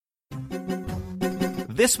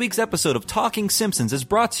This week's episode of Talking Simpsons is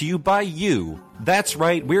brought to you by you. That's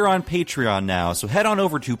right, we're on Patreon now, so head on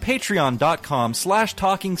over to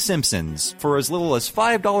patreon.com/TalkingSimpsons. For as little as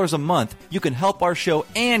 $5 a month, you can help our show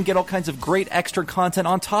and get all kinds of great extra content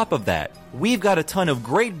on top of that. We've got a ton of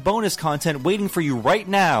great bonus content waiting for you right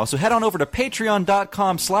now, so head on over to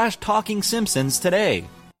patreon.com/TalkingSimpsons today.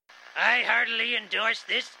 I heartily endorse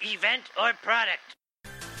this event or product.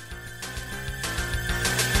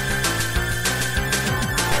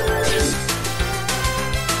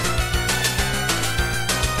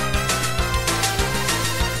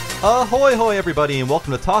 Ahoy hoy everybody, and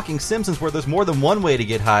welcome to Talking Simpsons, where there's more than one way to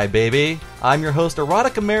get high, baby. I'm your host,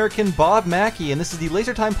 erotic American Bob Mackey, and this is the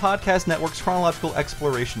Laser Time Podcast Network's chronological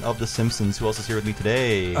exploration of The Simpsons. Who else is here with me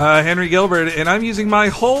today? Henry Gilbert, and I'm using my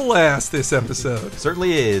whole ass this episode.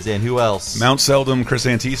 Certainly is, and who else? Mount Seldom, Chris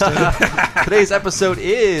Antista. Today's episode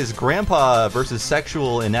is Grandpa versus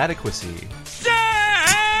Sexual Inadequacy.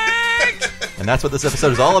 And that's what this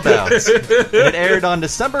episode is all about. It aired on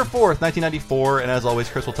December 4th, 1994, and as always,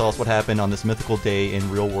 Chris will tell us what happened on this mythical day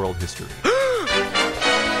in real-world history.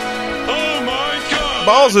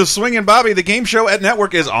 Balls is swinging, Bobby. The game show at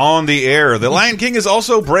Network is on the air. The Lion King is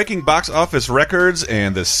also breaking box office records,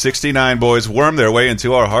 and the 69 boys worm their way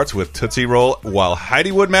into our hearts with Tootsie Roll, while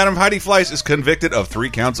Heidi Wood, Madam Heidi Fleiss, is convicted of 3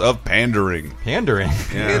 counts of pandering. Pandering?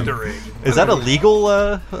 Yeah. Pandering. Is that a legal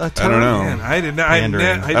term? I don't know. Man, I did not. Pandering.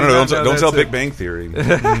 I don't know. Don't tell Big Bang Theory.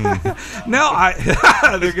 No,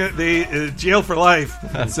 they jail for life,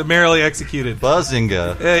 summarily executed.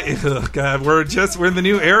 Buzzinga. Oh God, we're in the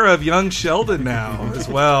new era of young Sheldon now as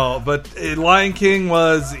well. But Lion King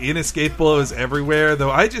was inescapable. It was everywhere.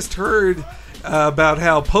 Though I just heard about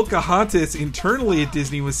how Pocahontas internally at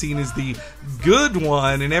Disney was seen as the good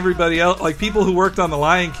one, and everybody else, like people who worked on the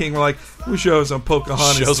Lion King, were like, "Who shows on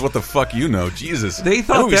Pocahontas?" Shows what the fuck you know, Jesus. They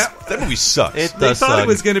thought that movie sucks. They thought it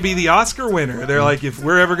was going to be the Oscar winner. They're like, if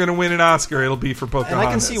we're ever going to win an Oscar, it'll be for Pocahontas. And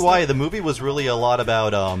I can see why. The movie was really a lot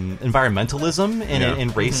about environmentalism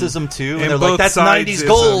and racism too. And they're like, that's 90s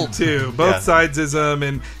gold too. Both sidesism,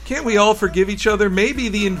 and can't we all forgive each other? Maybe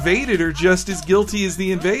the invaded are just as guilty as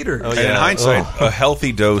the invader. And in hindsight, a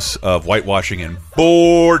healthy dose of whitewashing and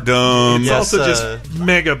boredom. It's also just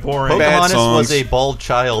mega boring. Pocahontas was a bald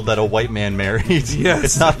child that a white man married. Yes.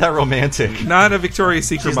 It's not that romantic. Not a Victoria's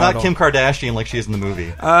Secret She's model. not Kim Kardashian like she is in the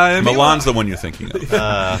movie. Milan's the one you're thinking of.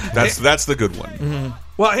 That's the good one. Mm-hmm.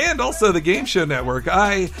 Well, and also the Game Show Network.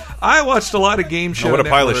 I watched a lot of Game Show Network. What a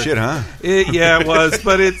pile of shit, huh? It was,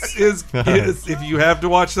 but it's if you have to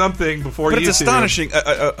watch something before you. But it's astonishing.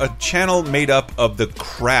 A channel made up of the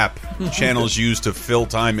crap channels use to fill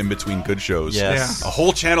time in between good shows. Yes. A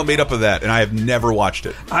whole channel made up of that, and I have never watched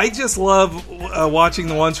it. I just love watching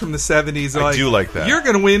the ones from the 70s. I do like that. You're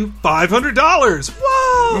going to win $500.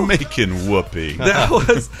 Whoa! Making whoopee. That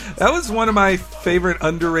was one of my favorite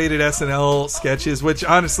underrated SNL sketches, which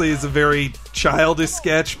honestly is a very childish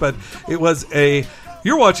sketch, but it was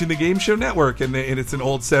you're watching the Game Show Network, and it's an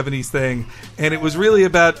old 70s thing, and it was really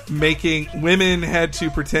about making women had to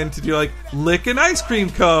pretend to do like lick an ice cream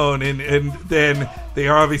cone, and then they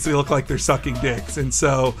obviously look like they're sucking dicks, and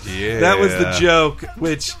so that was the joke,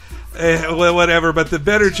 which whatever, but the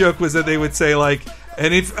better joke was that they would say like,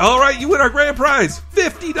 and if all right, you win our grand prize,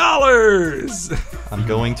 $50. I'm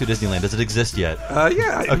going to Disneyland. Does it exist yet?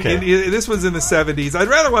 Yeah. Okay. This was in the 70s. I'd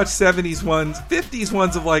rather watch 70s ones. 50s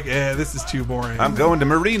ones of like, this is too boring. I'm going to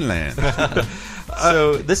Marineland.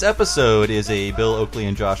 So this episode is a Bill Oakley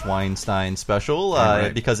and Josh Weinstein special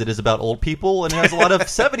because it is about old people and it has a lot of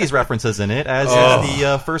 70s references in it, as is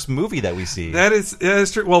the first movie that we see. That is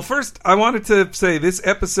true. Well, first, I wanted to say this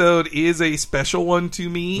episode is a special one to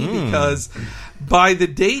me because by the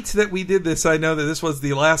date that we did this, I know that this was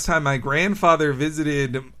the last time my grandfather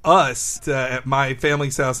visited us at my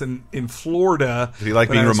family's house in Florida. Did he like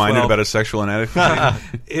being reminded about his sexual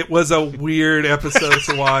inadequacy? It was a weird episode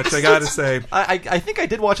to watch, I gotta say. I think I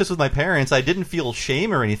did watch this with my parents. I didn't feel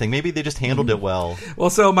shame or anything. Maybe they just handled it well. Well,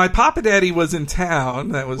 so my Papa Daddy was in town.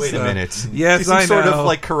 That was Wait a minute. Yes, I know. Sort of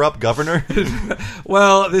like corrupt governor.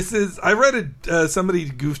 Well, this is. I read somebody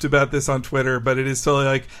goofed about this on Twitter, but it is totally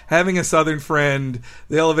like having a Southern friend.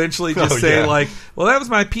 They'll eventually just say like, "Well, that was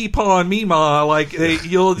my peepaw and meemaw." Like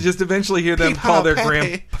you'll just eventually hear them call their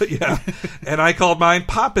grandpa. Yeah, and I called mine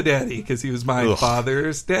Papa Daddy because he was my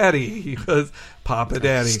father's daddy. He was Papa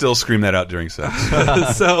Daddy. Still scream that out during sex.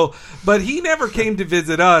 But he never came to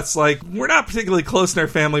visit us. Like, we're not particularly close in our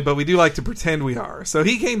family, but we do like to pretend we are. So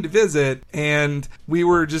he came to visit, and we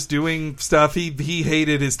were just doing stuff. He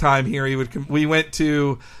hated his time here. We went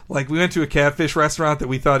to a catfish restaurant that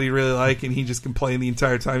we thought he'd really like, and he just complained the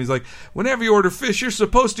entire time. He's like, whenever you order fish, you're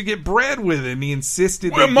supposed to get bread with it. And he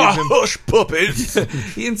insisted Where my hush puppies?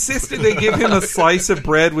 He insisted they give him a slice of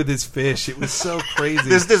bread with his fish. It was so crazy.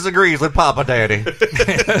 This disagrees with Papa Daddy.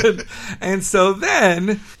 and so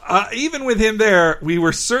then, even with him there, we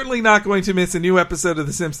were certainly not going to miss a new episode of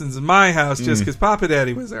The Simpsons in my house just because Papa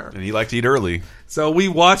Daddy was there. And he liked to eat early. So we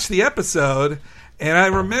watched the episode, and I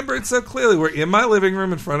remember it so clearly. We're in my living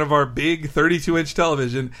room in front of our big 32-inch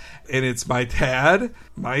television, and it's my dad,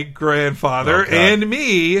 my grandfather, and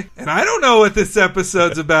me, and I don't know what this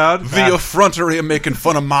episode's about. The effrontery of making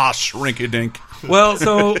fun of Ma Shrinky-Dink. Well,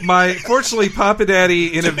 so fortunately, Papa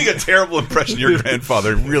Daddy Doing a terrible impression of your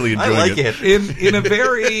grandfather, really enjoying I like it. in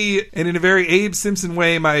a very Abe Simpson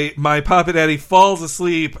way. My Papa Daddy falls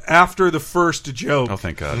asleep after the first joke. Oh,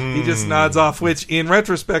 thank God! He just nods off. Which, in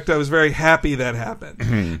retrospect, I was very happy that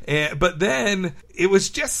happened. But then it was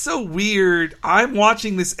just so weird. I'm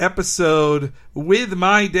watching this episode with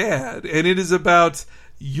my dad, and it is about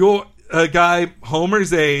a guy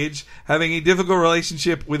Homer's age having a difficult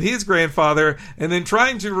relationship with his grandfather and then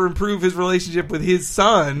trying to improve his relationship with his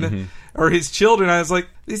son or his children. I was like,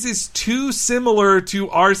 this is too similar to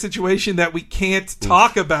our situation that we can't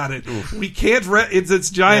talk about it. We can't. It's this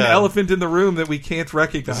giant elephant in the room that we can't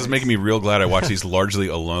recognize. This is making me real glad I watch these largely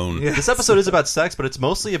alone. This episode is about sex, but it's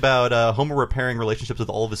mostly about Homer repairing relationships with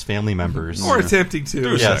all of his family members. Or attempting to.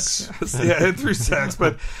 Through sex. Yeah, and through sex.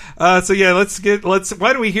 But why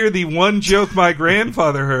don't we hear the one joke my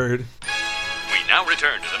grandfather heard? We now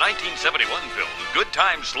return to the 1971 film Good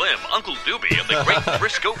Time Slim, Uncle Doobie, and the Great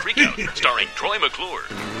Frisco Freakout, starring Troy McClure.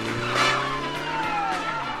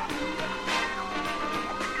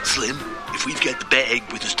 Slim, if we've got the bag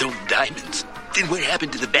with the stolen diamonds, then what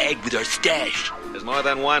happened to the bag with our stash? There's more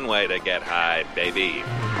than one way to get high, baby.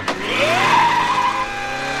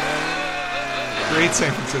 Great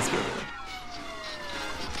San Francisco.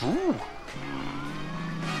 Ooh.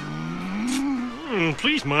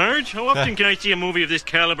 Please, Marge, how often can I see a movie of this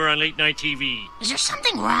caliber on late-night TV? Is there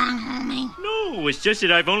something wrong, homie? No, it's just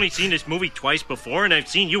that I've only seen this movie twice before, and I've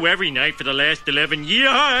seen you every night for the last 11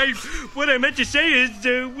 years. What I meant to say is,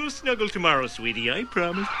 we'll snuggle tomorrow, sweetie, I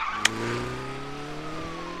promise.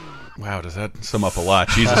 Wow, does that sum up a lot?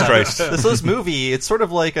 Jesus Christ. This movie, it's sort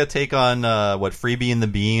of like a take on, Freebie and the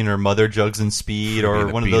Bean or Mother Jugs and Speed or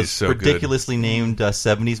one of those ridiculously named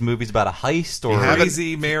 70s movies about a heist or...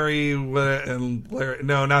 Crazy Mary and Larry.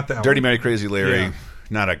 No, not that Dirty one. Mary, Crazy Larry. Yeah.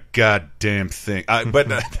 Not a goddamn thing. But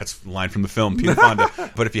that's a line from the film, Peter Fonda.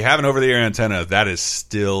 But if you have an over-the-air antenna, that is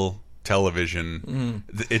still... television.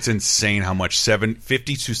 It's insane how much 50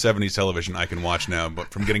 to 70s television I can watch now,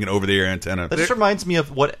 but from getting an over-the-air antenna. That just reminds me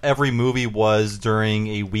of what every movie was during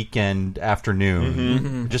a weekend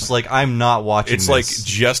afternoon. Just like, I'm not watching it's this. like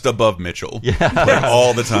just above Mitchell. Yeah.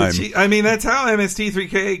 All the time. I mean, that's how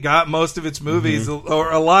MST3K got most of its movies,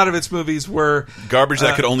 or a lot of its movies were... Garbage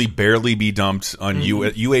that could only barely be dumped on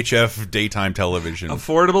UHF daytime television.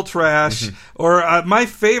 Affordable trash. Or my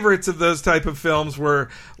favorites of those type of films were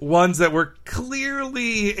ones that were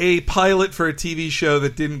clearly a pilot for a TV show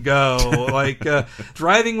that didn't go, like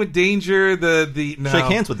Driving with Danger. Shake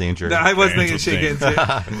Hands with Danger. No, I was thinking Shake Hands.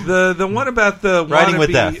 The one about the Riding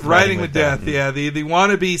with Death. Riding with Death. Yeah, the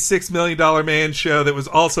wannabe $6 Million Man show that was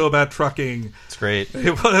also about trucking. It's great.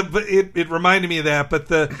 It reminded me of that,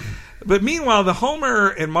 But meanwhile, the Homer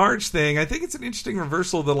and Marge thing, I think it's an interesting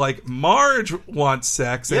reversal that, like, Marge wants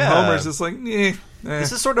sex, and Homer's just like,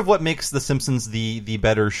 This is sort of what makes The Simpsons the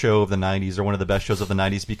better show of the 90s, or one of the best shows of the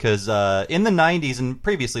 90s, because in the 90s, and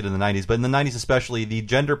previously to the 90s, but in the 90s especially, the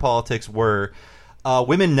gender politics were...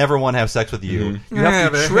 women never want to have sex with you. You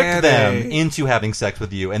have to trick them into having sex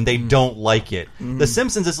with you, and they don't like it. The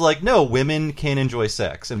Simpsons is like, no, women can enjoy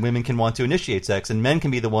sex, and women can want to initiate sex, and men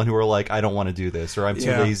can be the one who are like, I don't want to do this, or I'm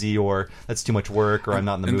too lazy, or that's too much work, or I'm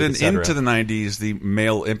not in the mood, and then into the 90s, the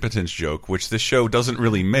male impotence joke, which this show doesn't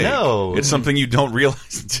really make. No. It's something you don't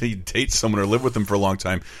realize until you date someone or live with them for a long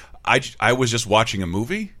time. I was just watching a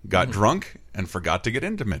movie, got drunk, and forgot to get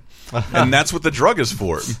intimate. And that's what the drug is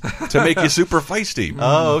for, to make you super feisty.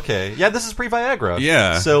 Oh, okay. Yeah, this is pre-Viagra.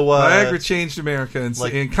 Yeah. So Viagra changed America,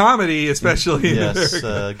 in comedy especially. Yes,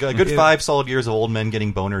 a good 5 solid years of old men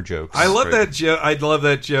getting boner jokes. I love that joke. I'd love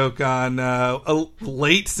that joke on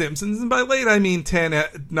late Simpsons, and by late I mean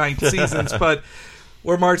 10 ninth seasons, but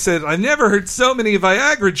Where Marge said, "I never heard so many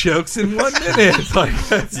Viagra jokes in 1 minute." Like,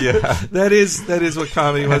 that is what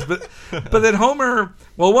comedy was. But then Homer,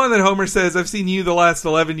 one that Homer says, "I've seen you the last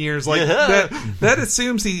 11 years." Like that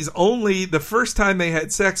assumes he's only the first time they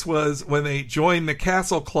had sex was when they joined the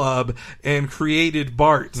Castle Club and created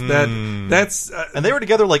Bart. That's and they were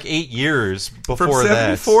together like 8 years before from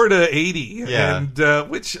 74 to 80, and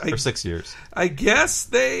for 6 years. I guess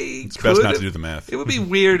it's best not to do the math. It would be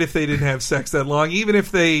weird if they didn't have sex that long, even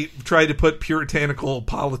if they tried to put puritanical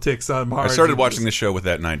politics on Marge. I started watching the show with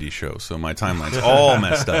that 90s show, so my timeline's all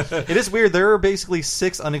messed up. It is weird. There are basically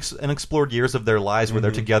 6 unexplored years of their lives where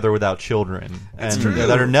they're together without children, and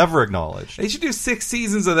that are never acknowledged. They should do 6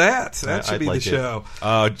 seasons of that. That should be the show.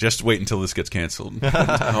 Just wait until this gets canceled.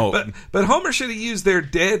 But Homer should have used their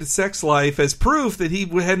dead sex life as proof that he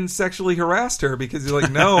hadn't sexually harassed her, because he's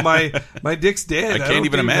like, no, my dick's dead. I can't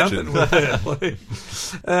even imagine.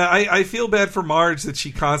 I feel bad for Marge that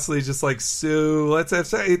she constantly just like, Sue, let's have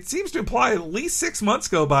sex. It seems to imply at least 6 months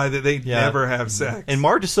go by that they never have sex. And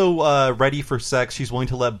Marge is so ready for sex, she's willing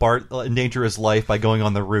to let Bart endanger his life by going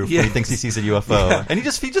on the roof when he thinks he sees a UFO. And he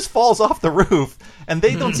just falls off the roof, and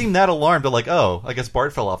they don't seem that alarmed. They're like, oh, I guess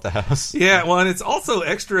Bart fell off the house. Yeah, well, and it's also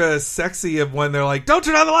extra sexy of when they're like, don't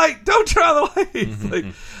turn on the light, don't turn on the light.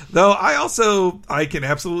 Like, though I can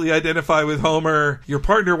absolutely identify with Homer, your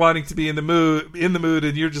partner wanting to be in the mood,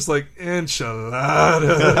 and you're just like,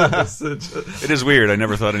 enchilada. It is weird. I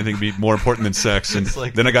never thought anything would be more important than sex. And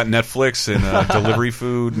then I got Netflix and delivery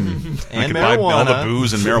food, and I could buy all the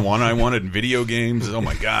booze and marijuana I wanted, and video games. Oh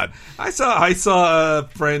my god! I saw a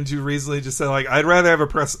friend who recently just said, like, I'd rather have a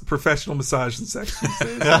professional massage than sex these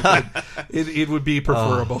days. It would be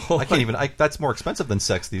preferable. I can't even. That's more expensive than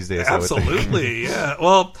sex these days. Absolutely, yeah.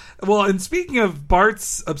 Well, and speaking of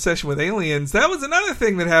Bart's obsession with aliens, that was another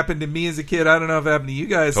thing that happened to me as a kid. I don't know if it happened to you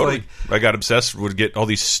guys. Totally. Like, I got obsessed, would get all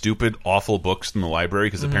these stupid, awful books from the library,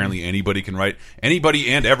 because apparently anybody can write. Anybody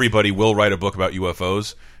and everybody will write a book about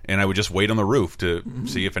UFOs. And I would just wait on the roof to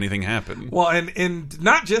see if anything happened. Well, and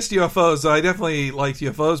not just UFOs. I definitely liked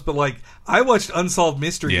UFOs, but like I watched Unsolved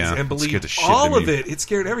Mysteries and believed all of it. It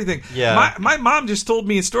scared everything. Yeah. My mom just told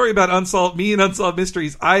me a story about Unsolved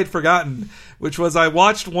Mysteries I had forgotten, which was I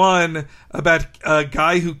watched one about a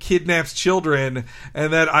guy who kidnaps children,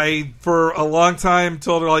 and that I, for a long time,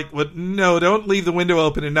 told her, like, no, don't leave the window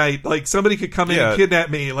open at night. Like, somebody could come in and kidnap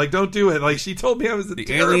me. Like, don't do it. Like, she told me I was the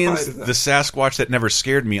aliens, the Sasquatch that never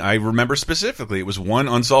scared me. I remember specifically, it was one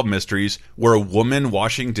Unsolved Mysteries where a woman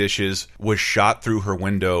washing dishes was shot through her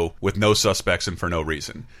window with no suspects and for no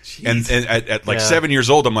reason. And at like 7 years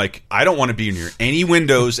old, I'm like, I don't want to be near any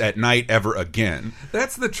windows at night ever again.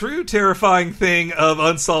 That's the true terrifying thing of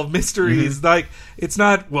Unsolved Mysteries. Like, it's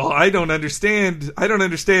not, well, I don't understand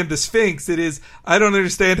the Sphinx. It is, I don't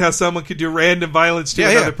understand how someone could do random violence to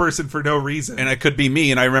another person for no reason. And it could be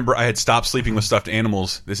me. And I remember I had stopped sleeping with stuffed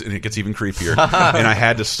animals. And it gets even creepier. And I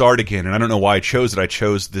had to start again. And I don't know why I chose it. I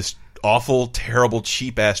chose this awful, terrible,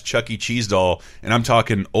 cheap-ass Chuck E. Cheese doll. And I'm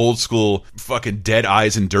talking old school fucking dead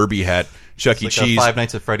eyes and derby hat Chuck E. Cheese. Like a Five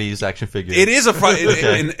Nights at Freddy's action figure. It is a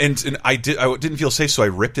and I didn't feel safe, so I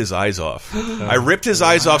ripped his eyes off. I ripped his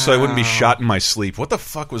eyes off so I wouldn't be shot in my sleep. What the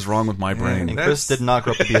fuck was wrong with my brain? And Chris did not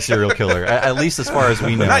grow up to be a serial killer, at least as far as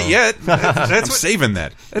we know. Not yet. I'm saving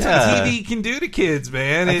that. That's what TV can do to kids,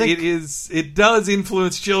 man. It does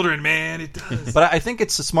influence children, man. It does. But I think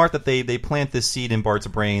it's smart that they plant this seed in Bart's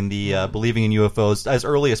brain, the believing in UFOs, as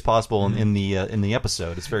early as possible in the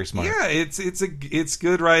episode. It's very smart. Yeah, it's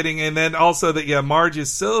good writing, and then also that Marge is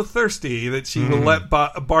so thirsty that she will let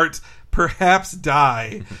Bart perhaps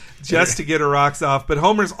die just to get her rocks off. But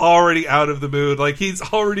Homer's already out of the mood. Like, he's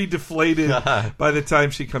already deflated by the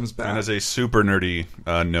time she comes back. And as a super nerdy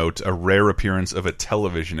note, a rare appearance of a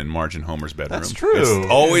television in Marge and Homer's bedroom. That's true. It's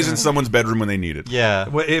always in someone's bedroom when they need it. Yeah.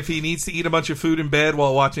 If he needs to eat a bunch of food in bed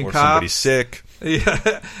while watching or Cops. Somebody's sick.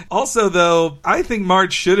 Yeah. Also, though, I think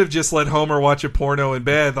Marge should have just let Homer watch a porno in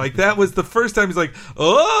bed. Like, that was the first time he's like,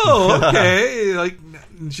 oh, okay. Like,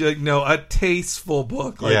 no, a tasteful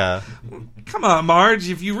book. Like, yeah. Come on, Marge.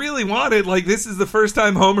 If you really want it, like, this is the first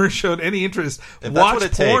time Homer showed any interest.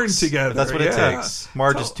 Watch porn together. That's what it takes.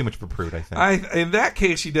 Marge is too much of a prude, I think. In that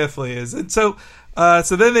case, she definitely is. And so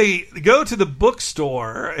then they go to the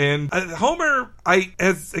bookstore, and Homer,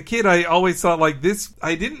 as a kid, I always thought, like, this,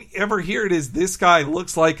 I didn't ever hear it as this guy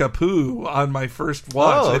looks like a poo on my first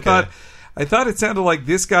watch. Oh, okay. I thought it sounded like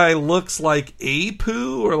this guy looks like a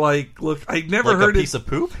poo, or I never like heard a piece of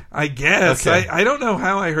poop? I guess. Okay. I don't know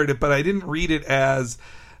how I heard it, but I didn't read it as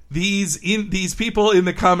these people in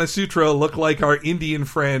the Kama Sutra look like our Indian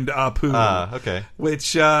friend Apu. Okay.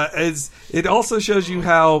 Which it also shows you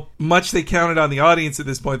how much they counted on the audience at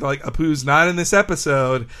this point. They're like, Apu's not in this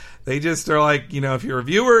episode. They just are like, if you're a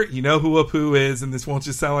viewer, you know who Apu is, and this won't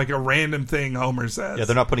just sound like a random thing Homer says. Yeah,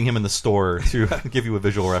 they're not putting him in the store to give you a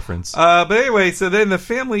visual reference. But anyway, so then the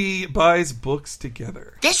family buys books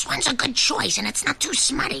together. This one's a good choice, and it's not too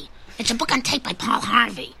smutty. It's a book on tape by Paul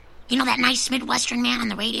Harvey. You know that nice Midwestern man on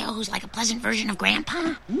the radio who's like a pleasant version of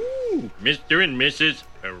Grandpa? Ooh, Mr. and Mrs.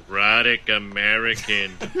 Erotic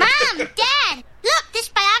American. Mom, Dad, look, this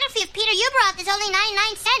biography of Peter Ueberroth is only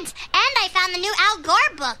 99 cents, and I found the new Al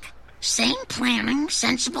Gore book. Sane planning,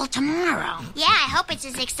 sensible tomorrow. Yeah, I hope it's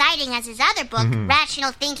as exciting as his other book,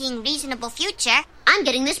 Rational Thinking, Reasonable Future. I'm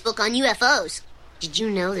getting this book on UFOs. Did you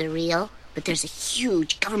know they're real? But there's a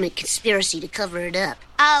huge government conspiracy to cover it up.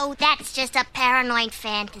 Oh, that's just a paranoid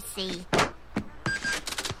fantasy.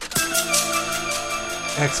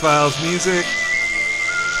 X-Files music.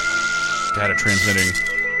 Data transmitting.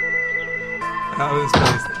 Oh, this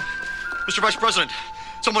place. Mr. Vice President,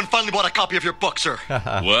 someone finally bought a copy of your book, sir.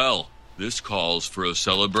 Well, this calls for a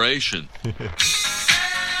celebration.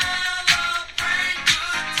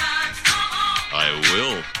 I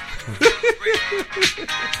will.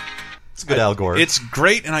 It's a good Al Gore. It's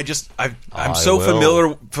great, and I'm so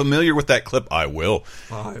familiar with that clip. I will.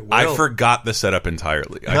 I forgot the setup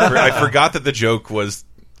entirely. I forgot that the joke was.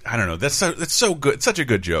 I don't know. That's so good. It's such a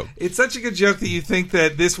good joke. It's such a good joke that you think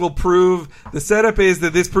that this will prove. The setup is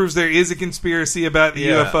that this proves there is a conspiracy about the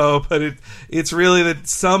UFO, but it's really that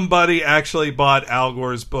somebody actually bought Al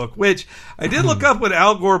Gore's book, which I did look up what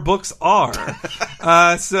Al Gore books are.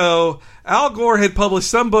 So Al Gore had published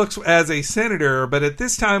some books as a senator, but at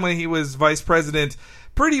this time when he was vice president,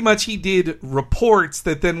 pretty much he did reports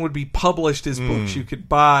that then would be published as books you could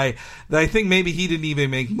buy that I think maybe he didn't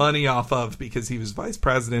even make money off of because he was vice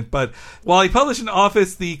president. But while he published in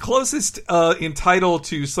office, the closest in title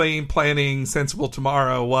to Sane Planning, Sensible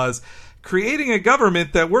Tomorrow was Creating a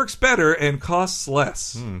Government That Works Better and Costs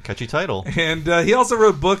Less. Catchy title. And he also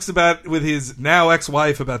wrote books with his now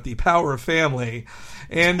ex-wife about the power of family.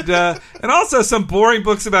 And also some boring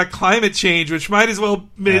books about climate change, which might as well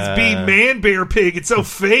be Man Bear Pig. It's so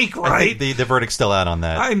fake, right? I think the verdict's still out on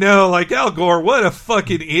that. I know, like Al Gore, what a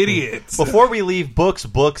fucking idiot. Before we leave books,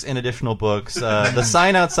 and additional books, the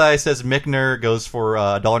sign outside says Michner goes for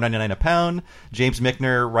 $1.99 a pound. James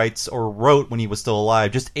Michner wrote when he was still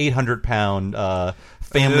alive, just 800-pound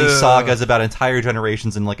family sagas about entire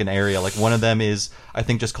generations in like an area. Like one of them is, I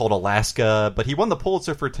think, just called Alaska, but he won the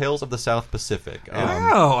Pulitzer for Tales of the South Pacific. I didn't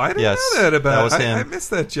know that about that was him. I missed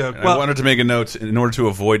that joke. I wanted to make a note in order to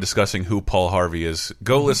avoid discussing who Paul Harvey is.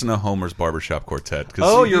 Go listen to Homer's Barbershop Quartet.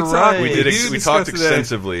 Oh, you're right. We talked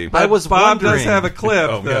extensively. But Bob wondering. does have a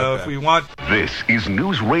clip, though, if we want. This is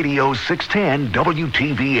News Radio 610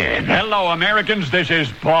 WTVN. Hello, Americans. This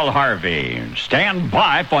is Paul Harvey. Stand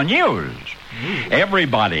by for news.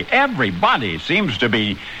 Everybody seems to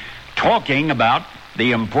be talking about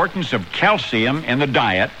the importance of calcium in the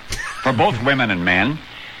diet for both women and men,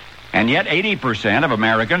 and yet 80% of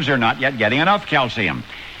Americans are not yet getting enough calcium.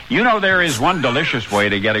 You know, there is one delicious way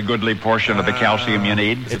to get a goodly portion of the calcium you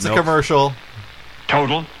need. It's a commercial.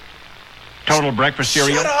 Total breakfast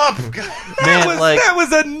cereal. Shut up! That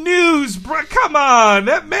was a news. Come on,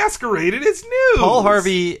 that masqueraded as news. Paul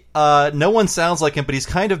Harvey, no one sounds like him, but he's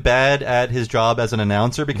kind of bad at his job as an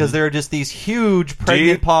announcer because there are just these huge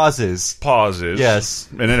pregnant pauses. Yes,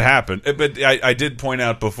 and it happened. But I did point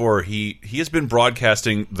out before he has been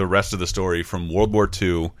broadcasting the rest of the story from World War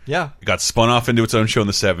II. Yeah, it got spun off into its own show in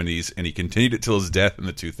the 70s, and he continued it till his death in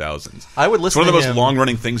the 2000s. I would listen. It's one of the most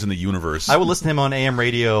long-running things in the universe. I would listen to him on AM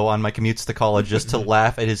radio on my commutes to college just to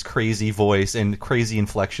laugh at his crazy voice and crazy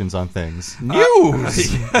inflections on things. News!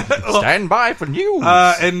 Stand by for news!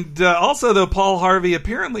 And also, though, Paul Harvey,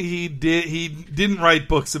 apparently he didn't write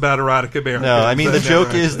books about erotic Americans. No, I mean, the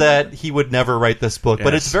joke is that he would never write this book,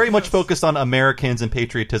 but it's very much focused on Americans and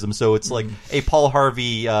patriotism, so it's like a Paul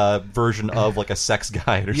Harvey version of like a sex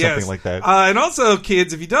guide or something like that. And also,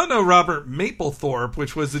 kids, if you don't know Robert Mapplethorpe,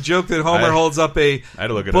 which was the joke that Homer holds up a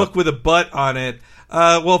book with a butt on it.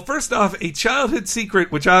 Well, first off, a childhood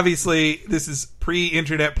secret, which obviously this is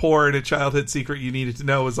pre-internet porn, a childhood secret you needed to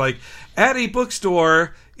know was like, at a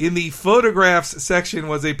bookstore in the photographs section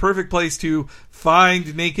was a perfect place to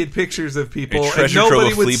find naked pictures of people, and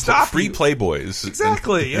nobody would stop free you. Playboys.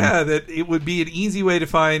 Exactly, yeah, that it would be an easy way to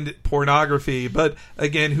find pornography. But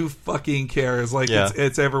again, who fucking cares? Like,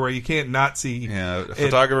 it's everywhere. You can't not see. Yeah, a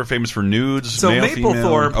photographer famous for nudes, so male,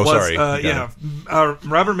 Mapplethorpe female. was,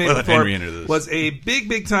 Robert Mapplethorpe was was a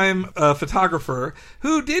big time photographer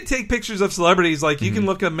who did take pictures of celebrities. Like, you can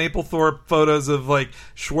look up Mapplethorpe photos of like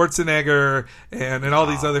Schwarzenegger and all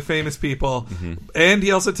these other famous people. And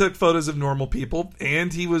he also took photos of normal people.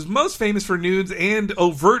 And he was most famous for nudes and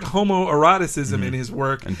overt homoeroticism in his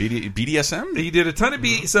work. And BDSM? He did a ton of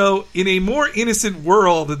So in a more innocent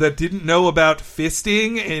world that didn't know about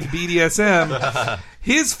fisting and BDSM,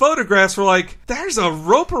 his photographs were like, there's a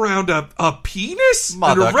rope around a penis?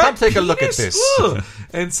 Mother, come take a look at this. Ugh.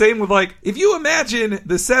 And same with, like, if you imagine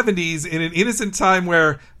the 70s in an innocent time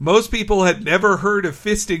where most people had never heard of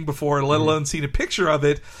fisting before, let alone seen a picture of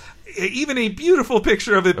it, even a beautiful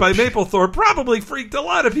picture of it by Mapplethorpe probably freaked a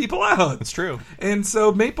lot of people out. That's true. And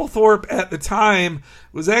so Mapplethorpe at the time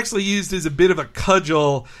was actually used as a bit of a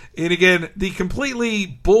cudgel. And again, the completely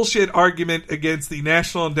bullshit argument against the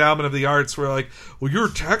National Endowment of the Arts were like, well, your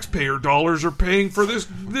taxpayer dollars are paying for this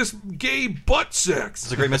gay butt sex.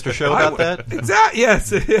 There's a great Mr. Show about that. Exactly.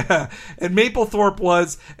 Yes. Yeah. And Mapplethorpe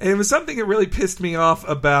was, and it was something that really pissed me off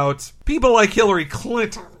about people like Hillary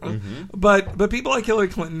Clinton. But people like Hillary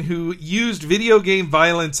Clinton who used video game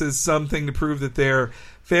violence as something to prove that they're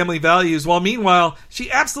family values, while meanwhile she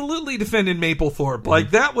absolutely defended Mapplethorpe.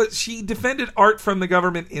 Like, that was, she defended art from the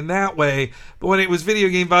government in that way, but when it was video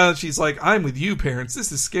game violence, she's like, I'm with you, parents,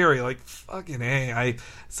 this is scary. Like, fucking A. I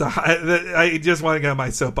just want to get on my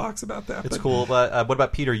soapbox about that. It's cool, but what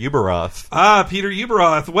about Peter Ueberroth? Peter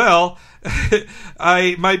Ueberroth. Well,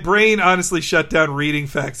 my brain honestly shut down reading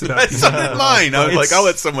facts about Peter. So did mine. I was like, I'll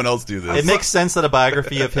let someone else do this. It makes sense that a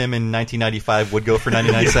biography of him in 1995 would go for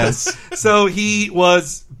 99 cents. So he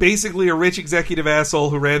was basically a rich executive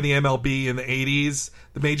asshole who ran the MLB in the 80s,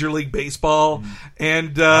 the Major League Baseball.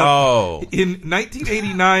 And in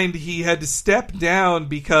 1989, he had to step down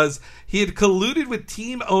because he had colluded with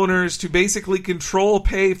team owners to basically control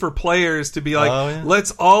pay for players, to be like,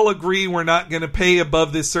 let's all agree we're not going to pay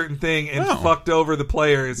above this certain thing, and fucked over the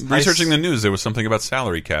players. Researching the news, there was something about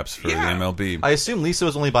salary caps for the MLB. I assume Lisa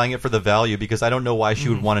was only buying it for the value, because I don't know why she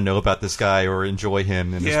would want to know about this guy or enjoy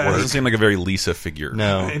him in his work. Doesn't seem like a very Lisa figure.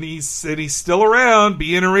 No. And he's still around,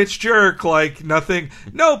 being a rich jerk, like nothing,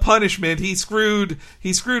 no punishment. He screwed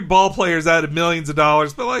ball players out of millions of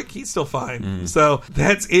dollars, but like, he's still fine. So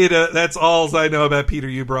that's it. That's all I know about Peter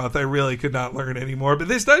Ueberroth. I really could not learn anymore. But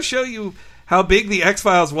this does show you how big the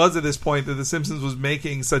X-Files was at this point, that The Simpsons was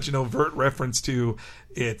making such an overt reference to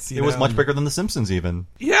it. It was much bigger than The Simpsons, even.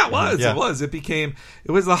 Yeah, it was. Yeah. It was. It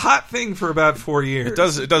was a hot thing for about 4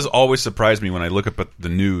 years. It does always surprise me when I look up at the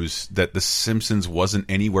news that The Simpsons wasn't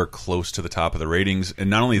anywhere close to the top of the ratings, and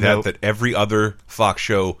not only that, that every other Fox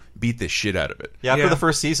show beat the shit out of it. Yeah, after the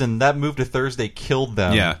first season, that move to Thursday killed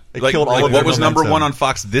them. Yeah, it killed all of what was momentum. number one on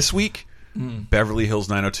Fox this week? Beverly Hills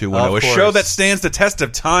 90210, a show that stands the test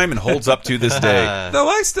of time and holds up to this day. Though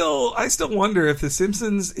I still wonder if The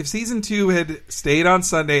Simpsons, if season 2 had stayed on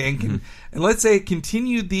Sunday and let's say it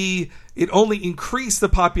continued it only increased the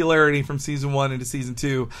popularity from season 1 into season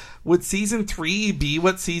 2, would season 3 be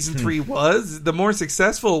what season 3 was? The more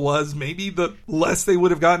successful it was, maybe the less they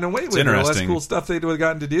would have gotten away with, or the less cool stuff they would have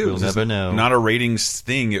gotten to do. We'll never know. Not a ratings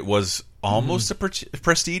thing. It was almost a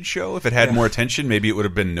prestige show. If it had more attention, maybe it would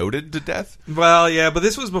have been noted to death. Well, yeah, but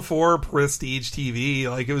this was before prestige TV.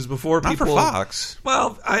 Like, it was before people. Not for Fox.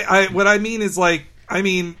 Well, what I mean is, like,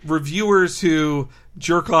 reviewers who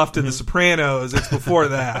jerk off to The Sopranos. It's before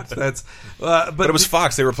that. That's but it was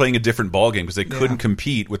Fox. They were playing a different ballgame because they couldn't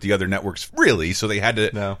compete with the other networks, really. So they had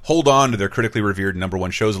to hold on to their critically revered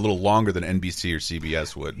 #1 shows a little longer than NBC or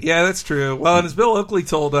CBS would. Yeah, that's true. Well, and as Bill Oakley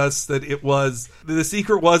told us, that the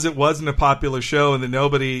secret was it wasn't a popular show, and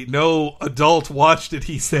that no adult watched it.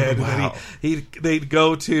 He said, and they'd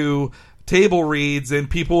go to table reads and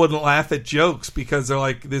people wouldn't laugh at jokes because they're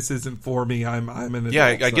like, this isn't for me, I'm an adult. Yeah,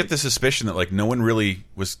 I get the suspicion that like no one really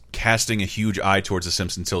was casting a huge eye towards The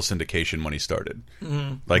Simpsons until syndication when he started.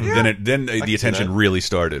 Like then the attention really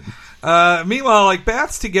started. Meanwhile, like,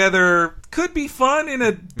 Bath's Together could be fun in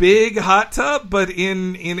a big hot tub, but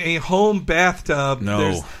in a home bathtub,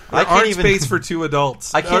 there aren't space for 2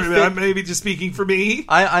 adults. I can't. I'm maybe just speaking for me.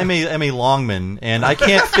 I'm a longman, and I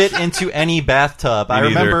can't fit into any bathtub. I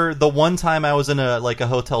remember the one time I was in a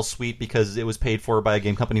hotel suite because it was paid for by a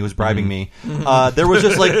game company who was bribing me. There was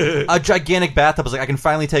just like a gigantic bathtub. I was like, I can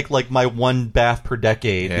finally take like my 1 bath per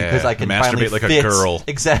decade because I can finally masturbate like fit. a girl.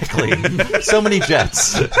 Exactly. So many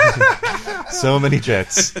jets. So many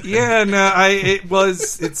jets. Yeah, no,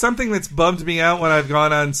 it's something that's bummed me out when I've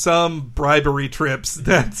gone on some bribery trips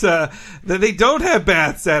that they don't have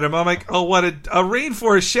baths at them. I'm like, oh, what a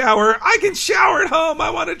rainforest shower! I can shower at home. I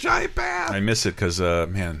want a giant bath. I miss it because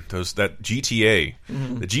that GTA,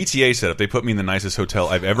 the GTA setup. They put me in the nicest hotel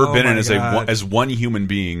I've ever been in as one human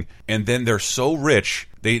being, and then they're so rich.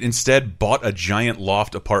 They instead bought a giant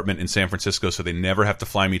loft apartment in San Francisco, so they never have to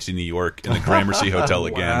fly me to New York in the Gramercy Hotel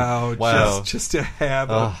again. Wow. Just to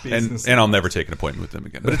have a business. And I'll never take an appointment with them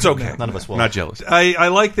again. But it's okay. None of us will. I'm not jealous. I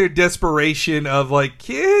like their desperation of like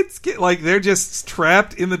kids they're just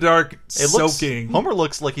trapped in the dark, soaking. Homer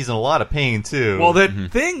looks like he's in a lot of pain too. Well,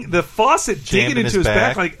 that thing, the faucet digging into his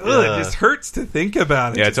back, it just hurts to think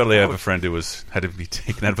about it. Yeah, I totally have a friend who had to be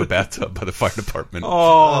taken out of a bathtub by the fire department.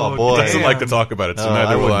 Oh boy, he doesn't like to talk about it. So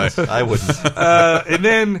neither will I. I wouldn't. And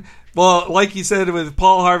then, well, like you said with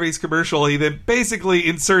Paul Harvey's commercial, he then basically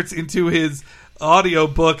inserts into his audio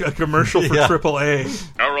book a commercial for AAA.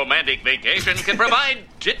 A romantic vacation can provide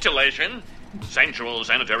titillation. Sensual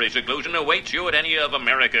sanitary seclusion awaits you at any of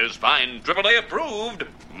America's fine AAA-approved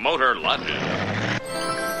motor lodges.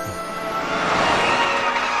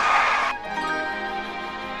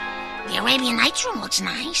 The Arabian Nights room looks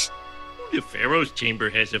nice. The Pharaoh's chamber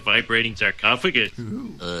has a vibrating sarcophagus.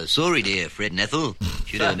 Sorry there, Fred and Ethel.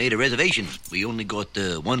 Should have made a reservation. We only got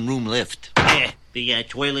 1 room left. The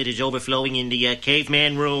toilet is overflowing in the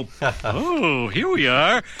caveman room. Oh, here we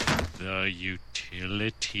are. The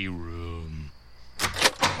utility room.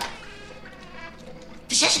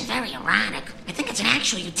 This isn't very erotic. I think it's an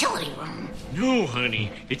actual utility room. No,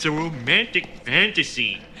 honey. It's a romantic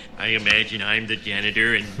fantasy. I imagine I'm the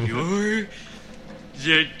janitor and you're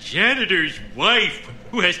the janitor's wife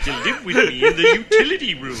who has to live with me in the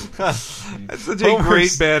utility room. That's such a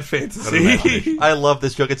great bad fantasy. I love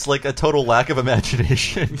this joke. It's like a total lack of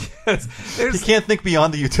imagination. Yes, you can't think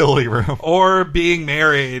beyond the utility room. Or being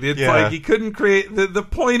married. It's like he couldn't create... The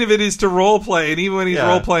point of it is to role play, and even when he's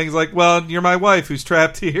role playing, he's like, well, you're my wife who's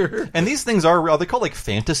trapped here. And these things are they called like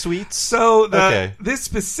Fantasuites? So this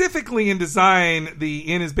specifically in design, the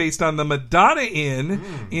inn is based on the Madonna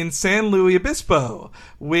Inn in San Luis Obispo,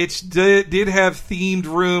 which did have themed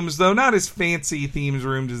rooms, though not as fancy themed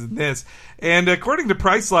rooms as this. And according to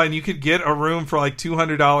Priceline, you could get a room for like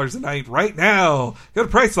 $200 a night right now. Go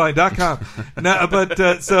to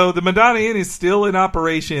Priceline.com. So the Madonna Inn is still in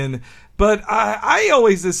operation. But I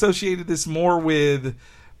always associated this more with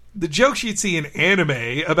the jokes you'd see in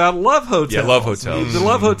anime about love hotels. Yeah, love hotels. The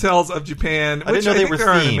love hotels of Japan. I didn't know they were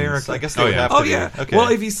themed. In America. I guess they would have to be. Okay.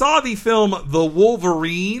 Well, if you saw the film The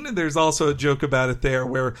Wolverine, there's also a joke about it there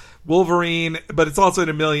where Wolverine, but it's also in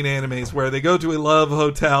a million animes, where they go to a love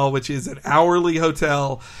hotel, which is an hourly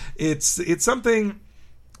hotel. It's something...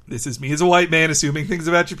 This is me as a white man assuming things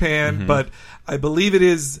about Japan, but I believe it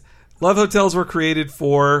is... Love hotels were created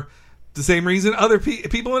for... the same reason other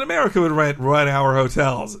people in America would rent 1-hour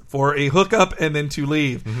hotels, for a hookup and then to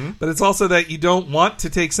leave. But it's also that you don't want to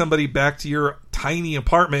take somebody back to your tiny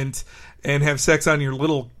apartment and have sex on your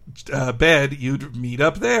little bed. You'd meet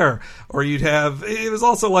up there. Or you'd have... It was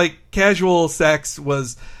also like casual sex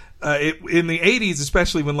was... in the 80s,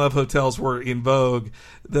 especially when love hotels were in vogue,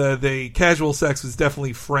 the casual sex was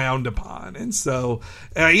definitely frowned upon. And so,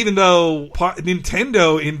 even though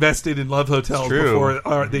Nintendo invested in love hotels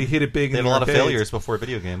before they hit it big, they had a lot of failures before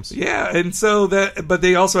video games. Yeah, and so but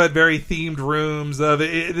they also had very themed rooms.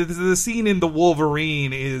 The scene in The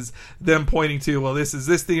Wolverine is them pointing to, well, this is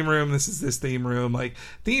this theme room, this is this theme room. Like,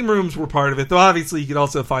 theme rooms were part of it, though obviously you could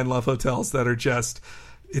also find love hotels that are just...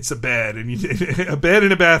 It's a bed, and a bed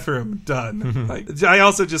and a bathroom. Done. Like, I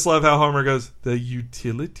also just love how Homer goes, the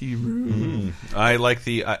utility room. I like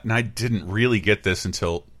and I didn't really get this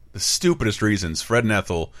until the stupidest reasons. Fred and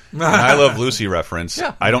Ethel, an I Love Lucy reference.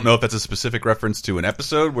 Yeah. I don't know if that's a specific reference to an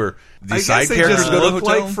episode where the side characters go to a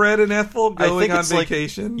hotel. Like Fred and Ethel going on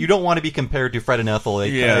vacation. Like, you don't want to be compared to Fred and Ethel,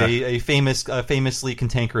 a famously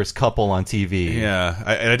cantankerous couple on TV. Yeah,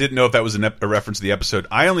 I didn't know if that was a reference to the episode.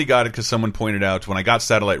 I only got it because someone pointed out when I got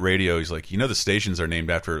satellite radio, he's like, the stations are named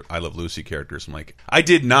after I Love Lucy characters. I'm like, I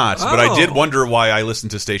did not, but I did wonder why I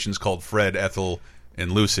listened to stations called Fred, Ethel,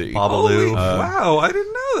 and Lucy. Babalu. Wow, I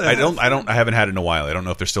didn't know that. I haven't had it in a while. I don't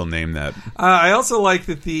know if they're still named that. I also like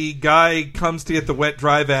that the guy comes to get the wet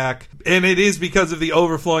dry vac, and it is because of the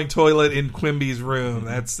overflowing toilet in Quimby's room.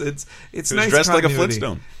 It's nice. Dressed like a continuity.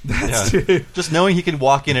 Flintstone. That's just knowing he can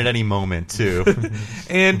walk in at any moment too.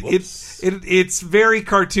 And it's very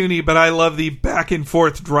cartoony, but I love the back and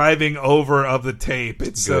forth driving over of the tape.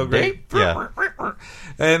 It's so great. Yeah.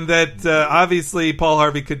 And that obviously Paul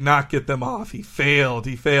Harvey could not get them off. He failed.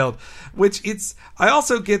 Which I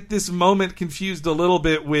also get this moment confused a little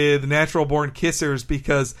bit with Natural Born Kissers,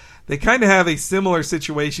 because they kind of have a similar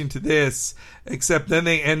situation to this, except then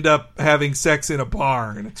they end up having sex in a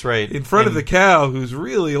barn. That's right. In front of the cow, who's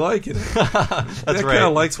really liking it. That's that right.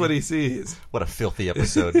 cow likes what he sees. What a filthy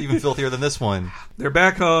episode. Even filthier than this one. They're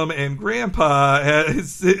back home, and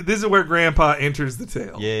this is where Grandpa enters the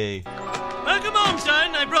tale. Yay. Welcome home,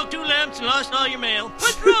 son. I broke 2 lamps and lost all your mail.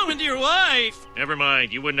 What's wrong with your wife? Never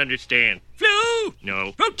mind. You wouldn't understand. Flu?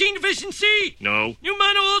 No. Protein deficiency? No.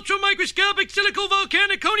 Pneumono-ultra-microscopic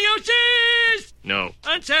silicovolcaniconiosis? No.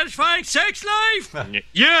 Unsatisfying sex life?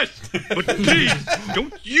 Yes, but please,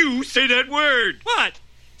 don't you say that word. What?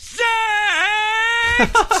 Sex!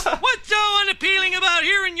 What's so unappealing about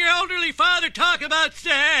hearing your elderly father talk about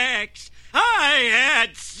sex? I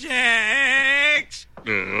had sex!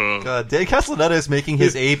 God, Dan Castellaneta is making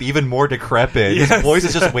his Abe even more decrepit. Yes. His voice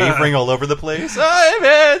is just wavering all over the place. I've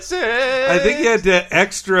had sex. I think he had to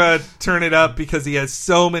extra turn it up because he has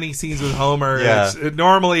so many scenes with Homer. Yeah.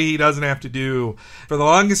 Normally he doesn't have to do. For the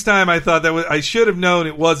longest time, I thought I should have known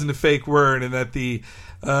it wasn't a fake word, and that the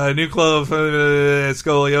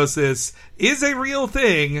nucleoscoliosis is a real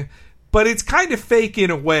thing, but it's kind of fake in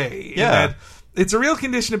a way. Yeah. In that it's a real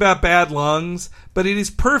condition about bad lungs, but it is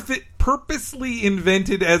purposely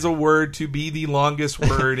invented as a word to be the longest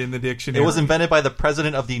word in the dictionary. It was invented by the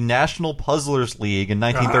president of the National Puzzlers League in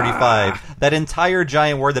 1935. That entire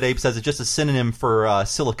giant word that Abe says is just a synonym for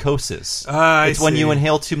silicosis. It's when you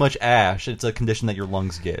inhale too much ash. It's a condition that your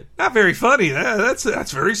lungs get. Not very funny.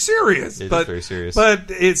 That's very serious. It is very serious. But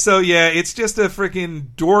it's just a freaking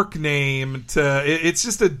dork name. It's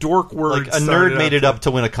just a dork word. Like a nerd made it up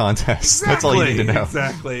to win a contest. Exactly, that's all you need to know.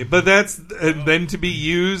 Exactly. But that's then to be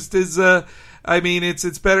used as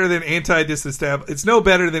it's better than it's no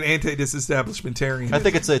better than anti-disestablishmentarian. I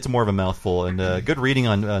think it's more of a mouthful, and good reading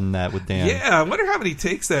on that with Dan. Yeah, I wonder how many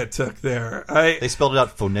takes that took there. They spelled it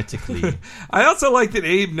out phonetically. I also like that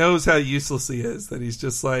Abe knows how useless he is. That he's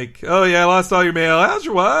just like, oh yeah, I lost all your mail. How's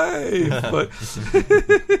your wife? But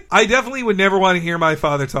I definitely would never want to hear my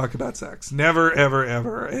father talk about sex. Never, ever,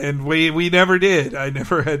 ever. And we never did. I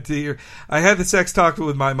never had to hear. I had the sex talk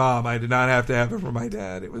with my mom. I did not have to have it for my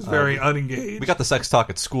dad. It was very unengaged. We got the sex talk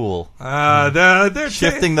at school. They're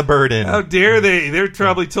shifting the burden. How dare they? They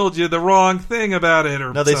probably told you the wrong thing about it,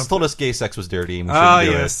 or no, they something. told us gay sex was dirty. Oh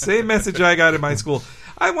yes, same message I got in my school.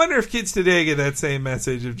 I wonder if kids today get that same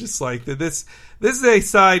message of just like that. This is a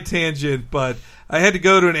side tangent, but I had to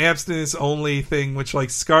go to an abstinence only thing, which like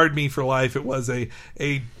scarred me for life. It was a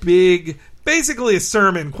big. Basically a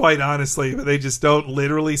sermon, quite honestly, but they just don't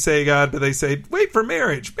literally say God, but they say, wait for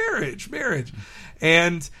marriage.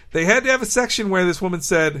 And they had to have a section where this woman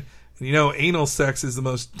said, anal sex is the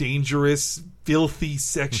most dangerous, filthy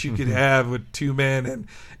sex you could have with 2 men. And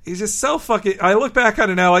it's just so fucking... I look back on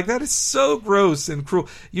it now like, that is so gross and cruel.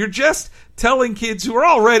 You're just telling kids who are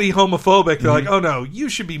already homophobic, they're like, oh no, you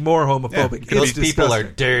should be more homophobic. Yeah, those people are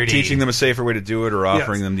dirty. Teaching them a safer way to do it, or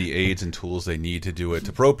offering them the aids and tools they need to do it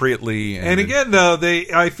appropriately. And again, though,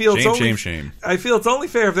 I feel shame. I feel it's only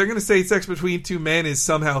fair if they're going to say sex between 2 men is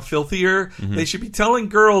somehow filthier. They should be telling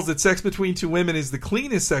girls that sex between 2 women is the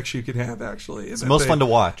cleanest sex you can have. Actually, it's the most fun to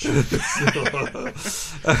watch. And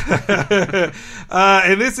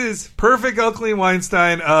this is perfect Unclean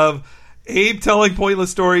Weinstein of Abe telling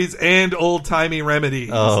pointless stories and old-timey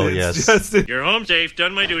remedies. Oh, yes. You're home safe.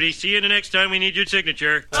 Done my duty. See you the next time we need your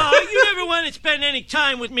signature. Oh, you never want to spend any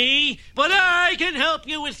time with me, but I can help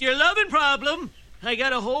you with your loving problem. I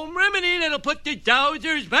got a home remedy that'll put the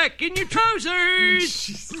dowsers back in your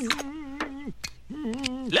trousers.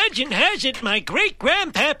 Legend has it my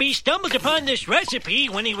great-grandpappy stumbled upon this recipe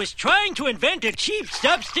when he was trying to invent a cheap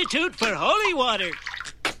substitute for holy water.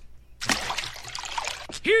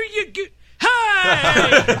 Here you go.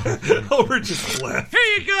 Hi! Homer just left.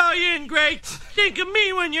 Here you go, you ingrate. Think of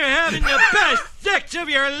me when you're having the best sex of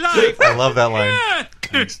your life. I love that line. Yeah.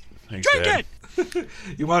 Thanks, Drink Dad. it.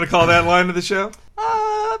 You want to call that line of the show?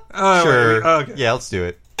 Sure. Okay. Yeah, let's do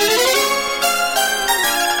it.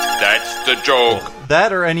 That's the joke.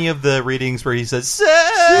 That or any of the readings where he says,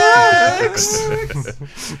 sex!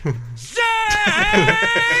 Sex!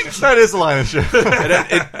 That is the line of the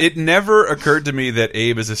show. It never occurred to me that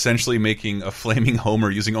Abe is essentially making a flaming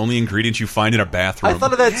Homer using only ingredients you find in a bathroom. I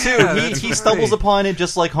thought of that too. He stumbles upon it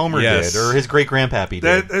just like Homer did, or his great-grandpappy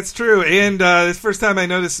did. That's true. And this first time I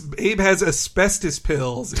noticed Abe has asbestos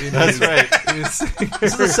pills. That's right. This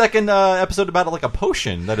is the second episode about like a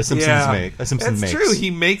potion that a Simpson makes. True.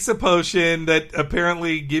 He makes a potion that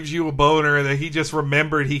apparently gives you a boner that he just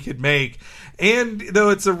remembered he could make. And though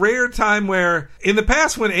it's a rare time where, in the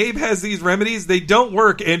past, when Abe has these remedies, they don't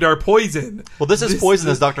work and are poison. Well, this is poison,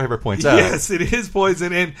 as Dr. Hibbert points out. Yes, it is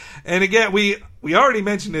poison. And again, we already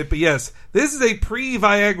mentioned it, but yes, this is a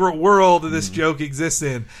pre-Viagra world that this joke exists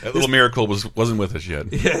in. That little miracle wasn't with us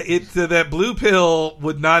yet. Yeah, that blue pill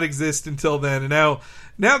would not exist until then, and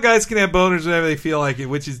now guys can have boners whenever they feel like it,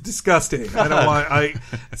 which is disgusting. I don't want.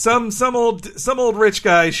 Some old rich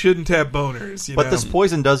guy shouldn't have boners. But this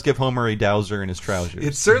poison does give Homer a dowser in his trousers.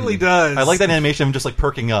 It certainly does. I like that animation of him just like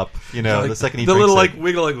perking up. The second he the drinks little it. like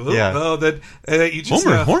wiggle, like that you just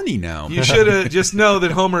Homer horny now. You should have just know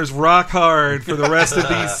that Homer's rock hard for the rest of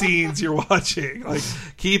these scenes you're watching. Like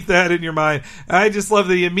keep that in your mind. I just love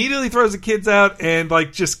that he immediately throws the kids out and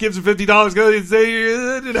like just gives them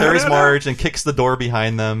 $50. Carries Marge and kicks the door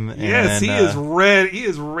behind them. And, yes, he is red. He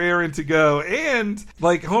is raring to go, and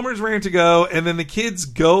like Homer's raring to go, and then the kids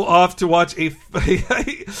go off to watch the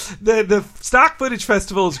stock footage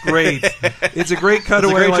festival is great. It's a great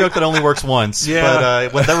cutaway. It's a great joke that only works once. Yeah,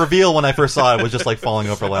 but the reveal when I first saw it was just like falling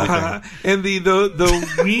over laughing. And the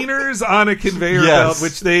wieners on a conveyor belt,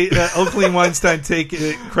 which they Oakley and Weinstein take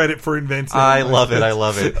credit for inventing. I love it.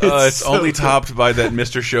 It's so only good. topped by that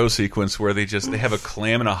Mr. Show sequence where they have a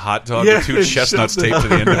clam and a hot dog with two chestnuts taped to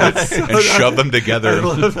the end of it and shove them together. I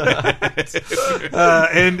love that.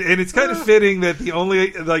 And it's kind of fitting that the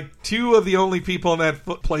only two of the only people in that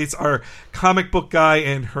place are comic book guy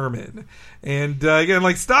and Herman. And again,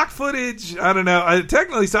 like stock footage, I don't know.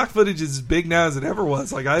 Technically, stock footage is as big now as it ever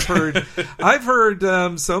was. Like I've heard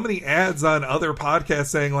so many ads on other podcasts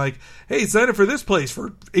saying like, "Hey, sign up for this place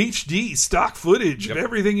for HD stock footage and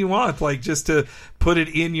everything you want." Like just to put it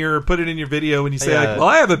in your video when you say like, "Well,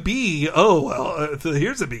 I have a B." Oh, well,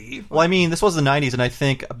 here's a B. Well, I mean, this was the '90s, and I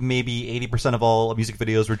think maybe 80% of all music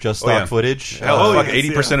videos were just stock footage. Hell,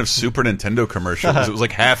 80% of Super Nintendo commercials. It was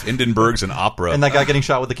like half Hindenburgs and opera. And that guy getting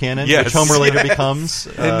shot with the cannon, which Homer later becomes.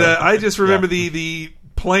 And I just remember the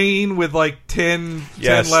plane with like 10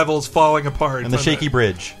 levels falling apart. And the shaky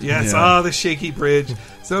bridge. Yes, the shaky bridge.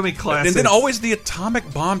 So many classics. And then always the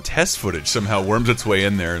atomic bomb test footage somehow worms its way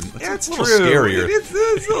in there. It's a little true. Scarier. It's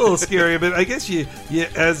a little scarier, but I guess you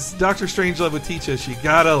as Dr. Strangelove would teach us, you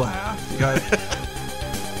gotta laugh. You gotta...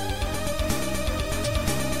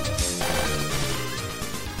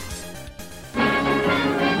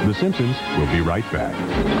 The Simpsons will be right back.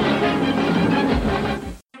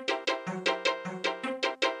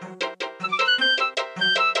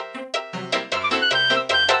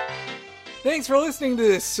 Thanks for listening to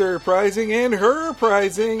this surprising and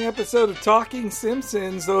her-prising episode of Talking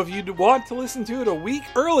Simpsons. Though if you'd want to listen to it a week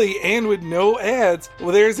early and with no ads,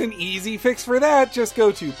 well, there's an easy fix for that. Just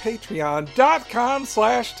go to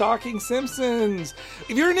patreon.com/TalkingSimpsons.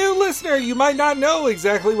 If you're a new listener, you might not know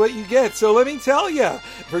exactly what you get, so let me tell you.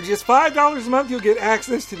 For just $5 a month, you'll get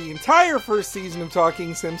access to the entire first season of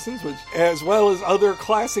Talking Simpsons, which, as well as other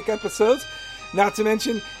classic episodes, not to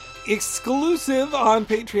mention... exclusive on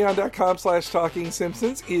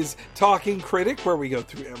patreon.com/TalkingSimpsons is Talking Critic, where we go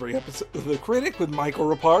through every episode of The Critic with Michael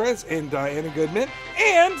Raparez and Diana Goodman.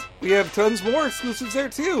 And we have tons more exclusives there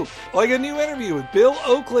too, like a new interview with Bill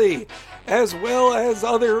Oakley, as well as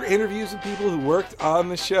other interviews with people who worked on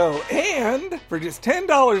the show. And for just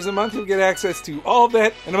 $10 a month, you'll get access to all of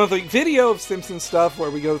that and a monthly video of Simpsons stuff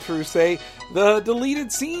where we go through, say, the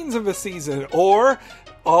deleted scenes of a season, or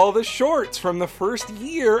all the shorts from the first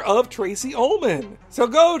year of Tracy Ullman. So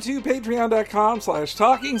go to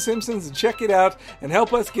patreon.com/TalkingSimpsons and check it out and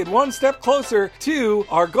help us get one step closer to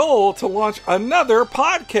our goal to launch another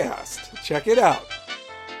podcast. Check it out.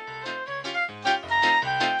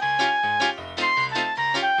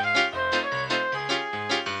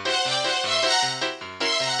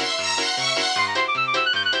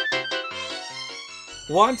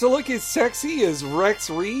 Want to look as sexy as Rex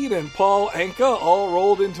Reed and Paul Anka all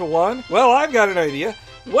rolled into one? Well, I've got an idea.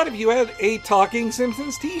 What if you had a Talking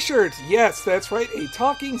Simpsons t-shirt? Yes, that's right, a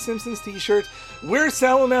Talking Simpsons t-shirt. We're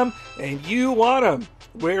selling them, and you want them.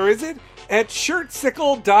 Where is it? At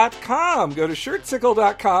shirtsicle.com. Go to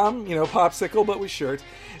shirtsicle.com, popsicle, but with shirt,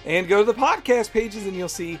 and go to the podcast pages, and you'll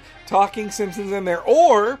see Talking Simpsons in there.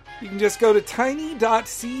 Or you can just go to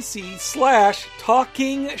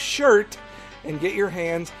tiny.cc/talkingshirt and get your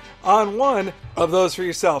hands on one of those for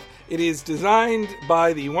yourself. It is designed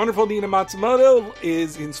by the wonderful Nina Matsumoto,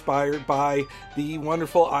 is inspired by the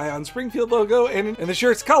wonderful Ion Springfield logo, and the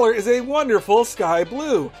shirt's color is a wonderful sky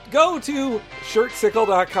blue. Go to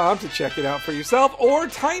shirtsickle.com to check it out for yourself, or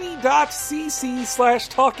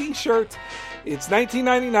tiny.cc/talkingshirt. It's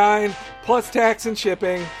 $19.99 plus tax and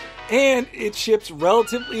shipping, and it ships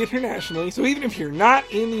relatively internationally, so even if you're not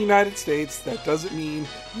in the United States, that doesn't mean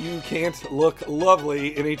you can't look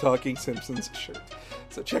lovely in a Talking Simpsons shirt.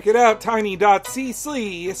 So check it out,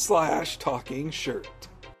 tiny.cc/talkingshirt.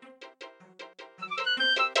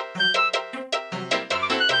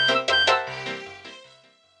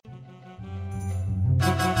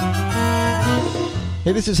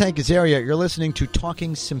 Hey, this is Hank Azaria. You're listening to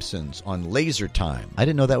Talking Simpsons on Laser Time. I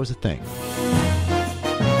didn't know that was a thing.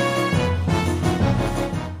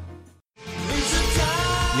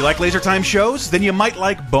 You like Laser Time shows? Then you might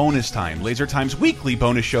like Bonus Time, Laser Time's weekly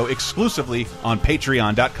bonus show exclusively on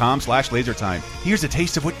patreon.com/lasertime. Here's a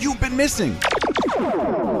taste of what you've been missing.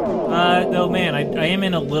 No, man, I am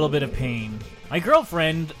in a little bit of pain. My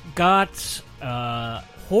girlfriend got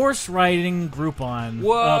horse riding Groupon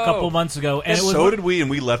a couple months ago, and so did we, and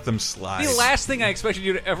we let them slide. The last thing I expected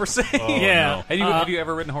you to ever say. Oh, yeah. no. Have you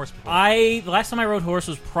ever ridden a horse before? The last time I rode horse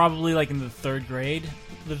was probably like in the 3rd grade.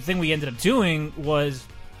 The thing we ended up doing was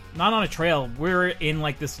not on a trail. We're in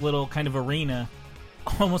like this little kind of arena,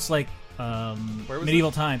 almost like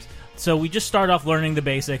medieval times. So we just start off learning the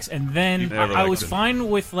basics, and then I was fine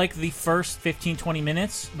with like the first 15-20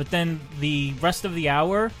 minutes, but then the rest of the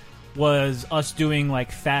hour was us doing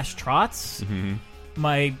like fast trots. Mm-hmm.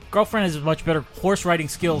 My girlfriend has much better horse riding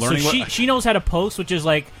skills, so she knows how to post, which is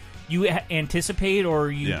like you anticipate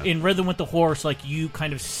or you in rhythm with the horse, like you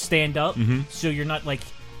kind of stand up, so you're not like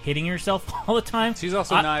hitting yourself all the time. She's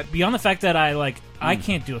also not beyond the fact that I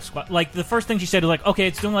can't do a squat. Like the first thing she said was like, okay,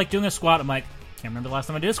 it's doing a squat. I'm like, can't remember the last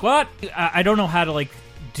time I did a squat. I don't know how to like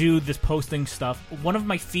do this posting stuff. One of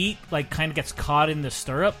my feet like kind of gets caught in the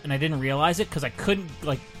stirrup, and I didn't realize it because I couldn't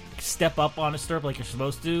like step up on a stirrup like you're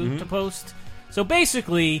supposed to post. So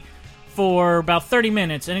basically, for about 30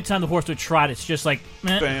 minutes, anytime the horse would trot, it's just like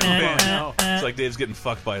it's like Dave's getting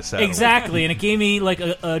fucked by a saddle. Exactly, and it gave me like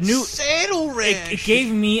a new saddle rash. It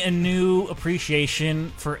gave me a new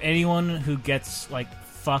appreciation for anyone who gets like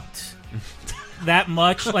fucked that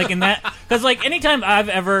much, like in that, because like anytime I've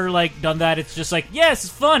ever like done that, it's just like, yes,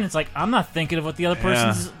 it's fun. It's like I'm not thinking of what the other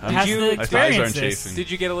person's has to experience this. Did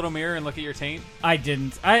you get a little mirror and look at your taint? I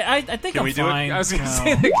didn't. I think Can I'm we do fine. it? I was going to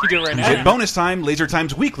say that you do it right now. At Bonus Time, Laser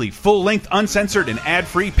Time's weekly, full-length, uncensored, and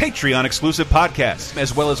ad-free Patreon-exclusive podcast,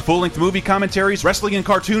 as well as full-length movie commentaries, wrestling and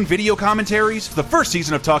cartoon video commentaries, the first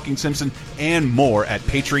season of Talking Simpson, and more at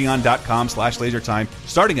patreon.com/lasertime,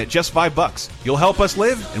 starting at just $5. You'll help us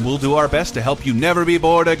live, and we'll do our best to help you never be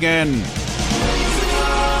bored again.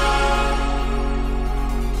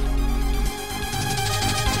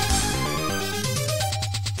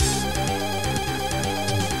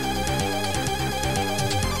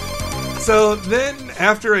 So then,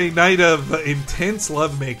 after a night of intense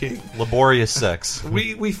lovemaking, laborious sex,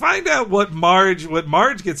 we find out what Marge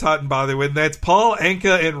gets hot and bothered with. And that's Paul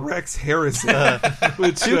Anka and Rex Harrison,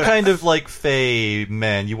 two kind of like fey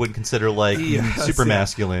men you wouldn't consider like super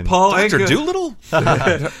masculine. Paul Dr. Anka, Doolittle.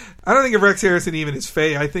 I don't think of Rex Harrison even as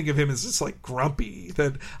fey. I think of him as just like grumpy.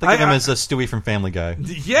 Think of him as a Stewie from Family Guy.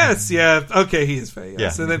 Yes, yeah, okay, he is fey.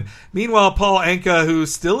 Yes. Yeah. And then meanwhile, Paul Anka, who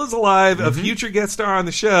still is alive, a future guest star on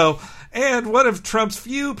the show, and one of Trump's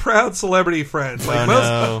few proud celebrity friends. Like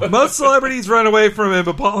most celebrities run away from him,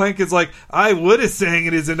 but Paul Anka's like, I would have sang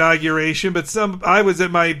at his inauguration, but I was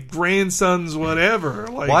at my grandson's whatever.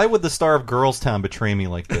 Like, why would the star of Girls Town betray me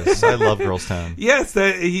like this? I love Girls Town. Yes,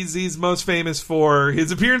 he's most famous for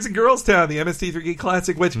his appearance in Girls Town, the MST3K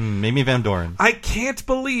classic, which Mamie Van Doren. I can't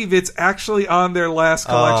believe it's actually on their last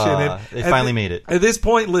collection. They finally made it. At this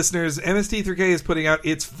point, listeners, MST3K is putting out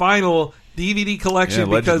its final DVD collection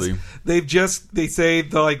because they say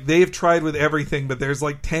they've tried with everything, but there's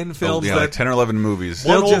like 10 films like 10 or 11 movies.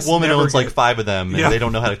 One old woman owns like 5 of them, and they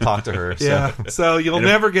don't know how to talk to her. So. Yeah, so you'll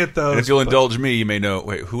never get those. And if you'll indulge me, you may know.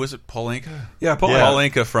 Wait, who was it? Paul Anka? Yeah, Paul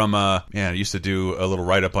Anka from used to do a little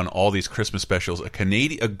write up on all these Christmas specials. A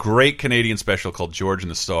great Canadian special called George and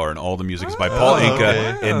the Star, and all the music is by Paul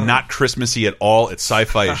Anka, and not Christmassy at all. It's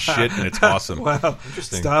sci-fi as shit, and it's awesome. Wow,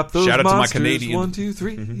 interesting. Stop those Shout out monsters. to my Canadian. 1, 2,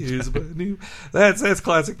 3. Here's a brand new That's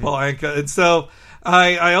classic Paul Anka. And so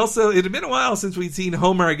I also, it had been a while since we'd seen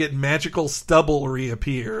Homer get magical stubble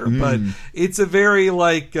reappear, but it's a very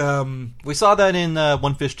we saw that in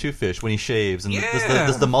One Fish, Two Fish when he shaves, and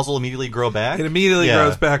does the muzzle immediately grow back? It immediately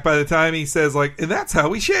grows back by the time he says and that's how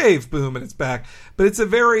we shave, boom, and it's back. But it's a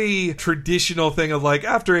very traditional thing of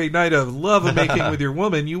after a night of love-making with your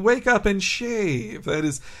woman, you wake up and shave.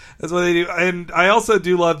 That's what they do. And I also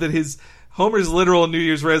do love that Homer's literal New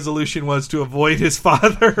Year's resolution was to avoid his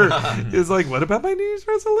father. He's like, what about my New Year's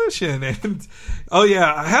resolution? And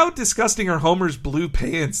how disgusting are Homer's blue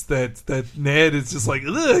pants that Ned is just like,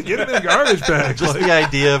 ugh, get him in a garbage bag. Just the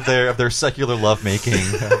idea of their secular lovemaking.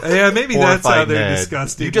 Yeah, maybe that's how they're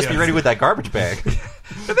disgusting. You just be ready with that garbage bag.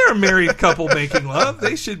 But they're a married couple making love.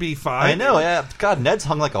 They should be fine. I know, yeah. God, Ned's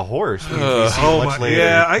hung like a horse. Much later.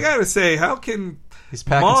 Yeah, I gotta say, how can... He's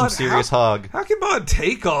packing some serious hog. How can Maud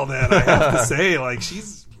take all that? I have to say,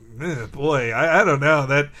 she's boy. I don't know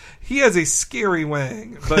that he has a scary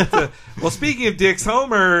wang. But speaking of dicks,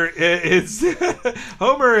 Homer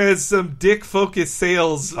has some dick focused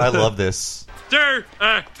sales. I love this, sir.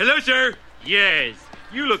 Hello, sir. Yes,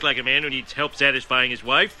 you look like a man who needs help satisfying his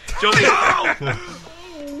wife. So,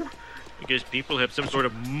 because people have some sort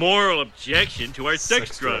of moral objection to our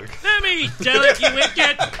sex drug. Let me tell it, you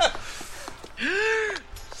idiot.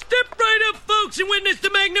 Step right up, folks, and witness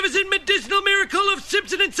the magnificent medicinal miracle of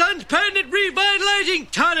Simpson & Sons patented revitalizing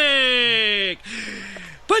tonic.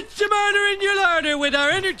 Put some honor in your larder with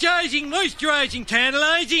our energizing, moisturizing,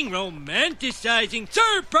 tantalizing, romanticizing,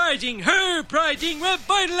 surprising, herprising,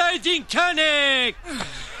 revitalizing tonic.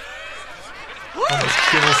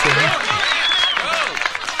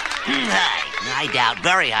 I doubt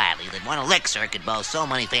very highly that one elixir could boast so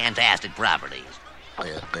many fantastic properties.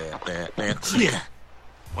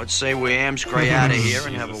 What say we amscray out of here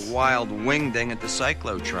and have a wild wingding at the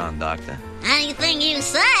cyclotron, Doctor? Anything you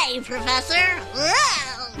say, Professor.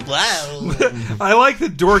 Whoa. I like the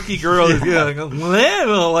dorky girl who's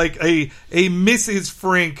like a Mrs.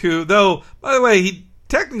 Frink, who, though, by the way, he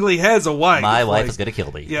technically has a wife. My wife is going to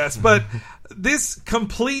kill me. Yes, but this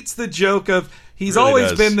completes the joke of he's really always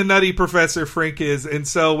does. been the nutty Professor Frink is, and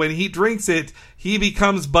so when he drinks it, he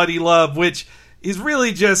becomes Buddy Love, which is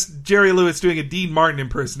really just Jerry Lewis doing a Dean Martin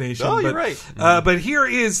impersonation. Oh, you're right. But here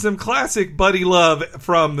is some classic Buddy Love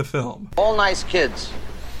from the film. All nice kids.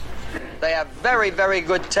 They have very, very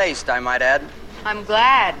good taste, I might add. I'm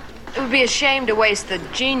glad. It would be a shame to waste the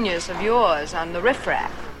genius of yours on the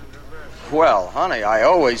riffraff. Well, honey, I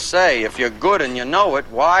always say, if you're good and you know it,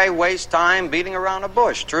 why waste time beating around a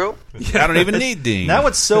bush, true? I don't even need Dean. Now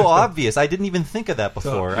it's so obvious. I didn't even think of that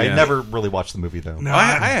before. I never really watched the movie, though. No,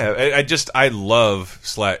 I have. I love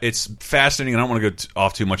Slash. It's fascinating. I don't want to go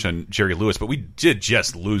off too much on Jerry Lewis, but we did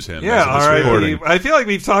just lose him. Yeah, all right. I feel like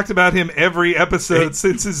we've talked about him every episode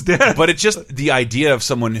since his death. But it's just the idea of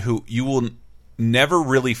someone who you will never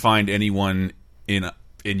really find anyone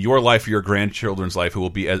in your life or your grandchildren's life who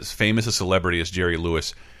will be as famous a celebrity as Jerry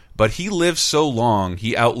Lewis. But he lived so long,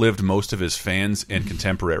 he outlived most of his fans and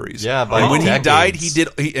contemporaries. Yeah, by and when decades. he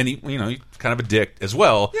died, he's kind of a dick as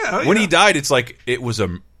well. Yeah, when he died, it's like it was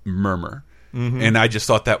a murmur, and I just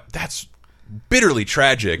thought that's bitterly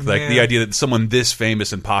tragic. Like the idea that someone this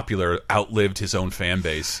famous and popular outlived his own fan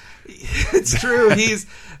base. It's true.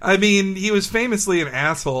 He was famously an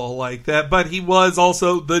asshole like that, but he was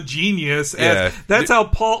also the genius. That's how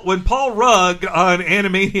when Paul Rugg on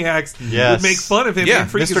Animaniacs would make fun of him. Yeah,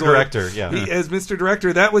 Mr. Director. Yeah, as Mr.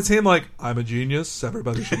 Director, that was him. Like, I'm a genius.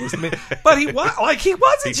 Everybody should listen to me. But he was a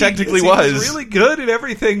genius. Technically He was really good at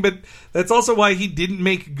everything. But that's also why he didn't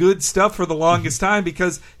make good stuff for the longest time,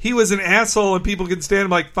 because he was an asshole, and people could stand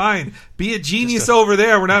him. Like, fine, be a genius over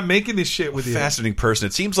there. We're not making this shit with you. Fascinating person.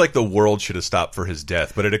 It seems like the world should have stopped for his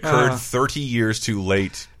death, but it occurred 30 years too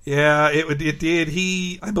late. Yeah, it did.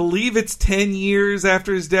 I believe it's 10 years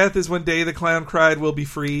after his death is when Day the Clown Cried will be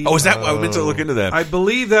free. Oh, is that? I meant to look into that. I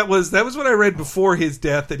believe that was what I read before his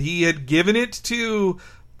death, that he had given it to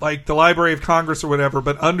like the Library of Congress or whatever,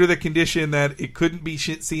 but under the condition that it couldn't be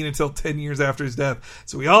seen until 10 years after his death.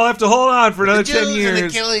 So we all have to hold on for another 10 years. And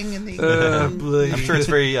the killing and the I'm sure it's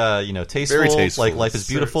very tasteful. Very tasteful. Like Life is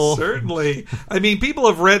Beautiful. Certainly. I mean, people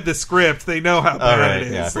have read the script. They know how bad it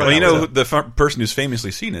is. Yeah, well, the person who's famously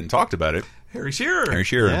seen it and talked about it. Harry Shearer.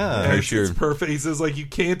 Yeah. Harry Shearer. It's perfect. He says, like, you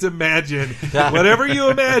can't imagine. Whatever you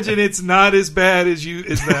imagine, it's not as bad as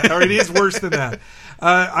that. Or it is worse than that.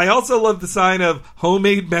 I also love the sign of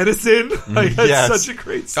homemade medicine. Like, that's such a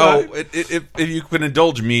great sign. Oh, if you can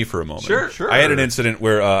indulge me for a moment. Sure. I had an incident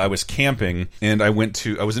where I was camping, and I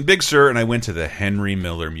was in Big Sur, and I went to the Henry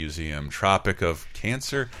Miller Museum, Tropic of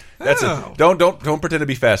Cancer. That's don't pretend to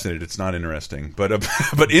be fascinated. It's not interesting. But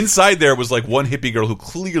but inside there was like one hippie girl who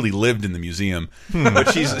clearly lived in the museum.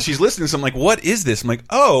 But she's listening, so I'm like, what is this? I'm like,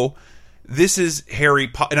 oh, this is Harry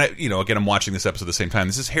Potter. And again, I'm watching this episode at the same time.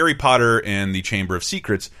 This is Harry Potter and the Chamber of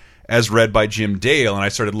Secrets, as read by Jim Dale. And I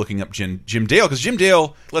started looking up Jim Dale, because Jim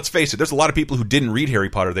Dale, let's face it, there's a lot of people who didn't read Harry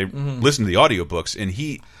Potter. They listened to the audiobooks, and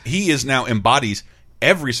he is now embodies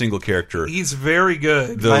every single character. He's very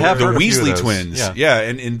good. The Weasley twins.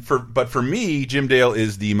 Yeah. But for me, Jim Dale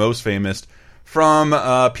is the most famous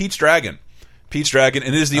from Pete's Dragon. Pete's Dragon,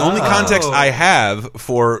 and it is the only context I have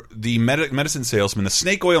for the medicine salesman, the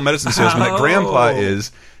snake oil medicine salesman that Grandpa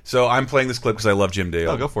is. So I'm playing this clip because I love Jim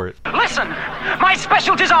Dale. Oh, go for it. Listen, my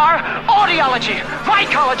specialties are audiology,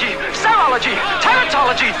 mycology, serology,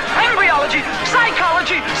 teratology, embryology,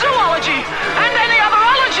 psychology, zoology, and any other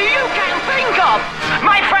ology you can think of.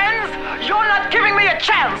 My friends, you're not giving me a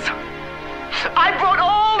chance. I brought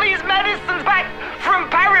all these medicines back from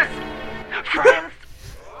Paris, France.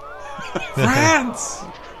 France!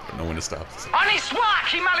 I don't know when to stop this. Honi soit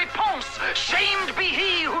qui mal y pense, shamed be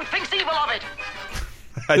he who thinks evil of it.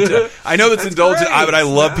 I know that's indulgent, but I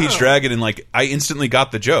love Pete's Dragon, and like I instantly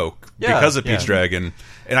got the joke because of Pete's Dragon.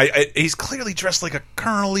 And he's clearly dressed like a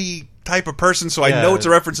colonel-y type of person, so I know it's a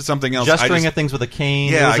reference to something else. Gesturing at things with a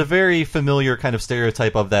cane. Yeah, it was a very familiar kind of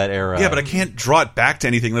stereotype of that era. Yeah, but I can't draw it back to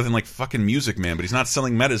anything other than like fucking Music Man, but he's not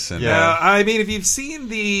selling medicine. Yeah, I mean, if you've seen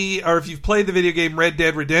if you've played the video game Red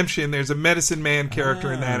Dead Redemption, there's a Medicine Man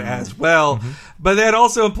character in that as well. But that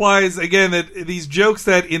also implies, again, that these jokes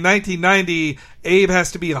that in 1990, Abe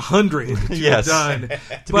has to be 100 to have done.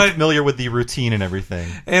 To be familiar with the routine and everything.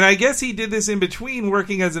 And I guess he did this in between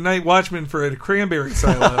working as a night watchman for a cranberry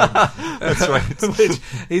silo. That's right. Which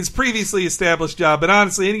is previously established job. But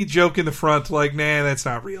honestly, any joke in the front, like, nah, that's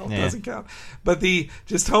not real. It doesn't count. But the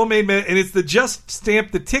just homemade, and it's the just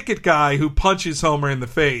stamp the ticket guy who punches Homer in the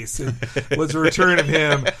face. It was a return of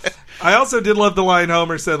him. I also did love the line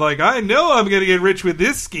Homer said, like, I know I'm going to get rich with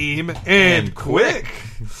this scheme, and quick.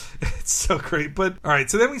 It's so great. But all right,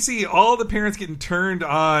 so then we see all the parents getting turned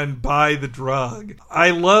on by the drug.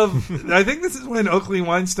 I think this is when Oakley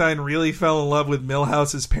Weinstein really fell in love with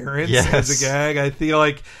Milhouse's parents as a gag. I feel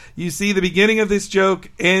like you see the beginning of this joke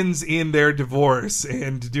ends in their divorce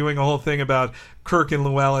and doing a whole thing about Kirk and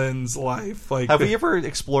Llewellyn's life. Like, have we ever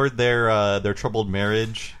explored their troubled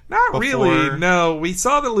marriage? Not really. No, we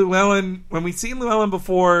saw that Llewellyn, when we seen Llewellyn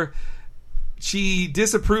before, she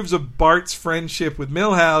disapproves of Bart's friendship with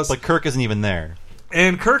Milhouse. But Kirk isn't even there.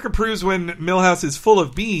 And Kirk approves when Milhouse is full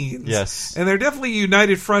of beans. Yes. And they're definitely a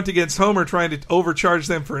united front against Homer trying to overcharge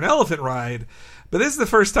them for an elephant ride. But this is the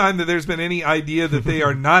first time that there's been any idea that they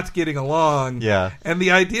are not getting along. Yeah. And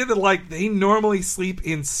the idea that, like, they normally sleep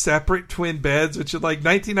in separate twin beds, which is like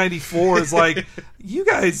 1994 is like, you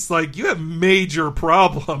guys, like, you have major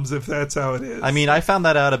problems if that's how it is. I mean, I found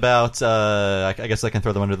that out about, I guess I can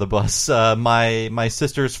throw them under the bus. My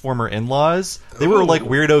sister's former in-laws, they were like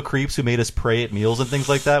weirdo creeps who made us pray at meals and things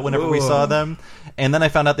like that whenever we saw them. And then I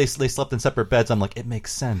found out they slept in separate beds. I'm like, it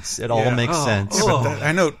makes sense. It all makes sense. Yeah, but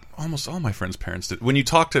I know almost all my friends' parents did. When you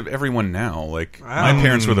talk to everyone now, like, my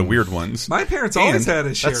parents were the weird ones. My parents always had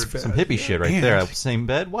a shared bed. Some hippie shit right there. Same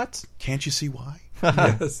bed? What? Can't you see why?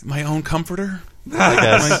 Yes. My own comforter?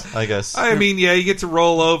 I guess. I mean, yeah, you get to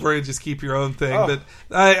roll over and just keep your own thing.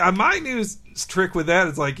 But my news trick with that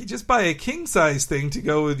is, like, you just buy a king-size thing to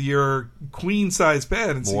go with your queen-size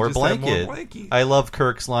bed. And so more you just have blanket. More blanket. I love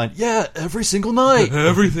Kirk's line, yeah, every single night.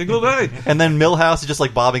 Every single night. And then Milhouse is just,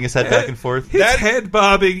 like, bobbing his head back and forth. His head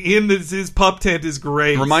bobbing in his pup tent is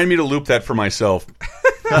great. Remind me to loop that for myself.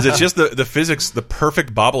 Because it's just the physics, the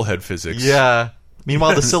perfect bobblehead physics. Yeah.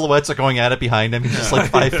 Meanwhile, the silhouettes are going at it behind him. He's just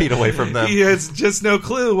like 5 feet away from them. He has just no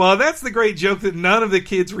clue. Well, that's the great joke that none of the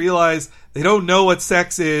kids realize. They don't know what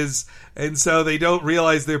sex is, and so they don't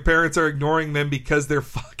realize their parents are ignoring them because they're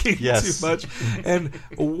fucking too much. And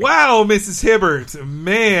wow, Mrs. Hibbert,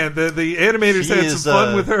 man, the animators had some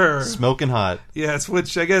fun with her. Smoking hot. Yes,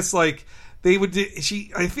 which I guess, like, they would do,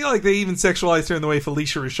 I feel like they even sexualized her in the way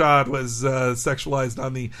Felicia Rashad was sexualized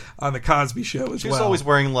on the Cosby Show as well. She was always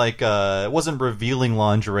wearing, like, it wasn't revealing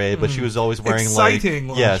lingerie, but she was always wearing exciting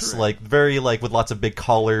like lingerie. Yes, like very like with lots of big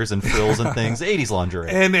collars and frills and things. 80s lingerie.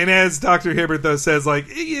 And as Dr. Hibbert though says, like,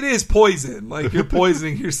 it is poison. Like, you're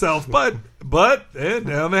poisoning yourself, but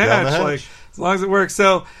down the hatch. Like, as long as it works.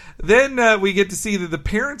 So then we get to see that the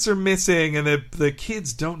parents are missing and the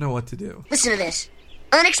kids don't know what to do. Listen to this.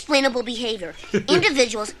 Unexplainable behavior.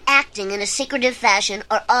 Individuals acting in a secretive fashion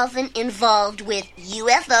are often involved with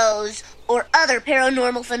UFOs or other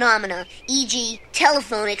paranormal phenomena, e.g.,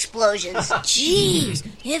 telephone explosions. Jeez,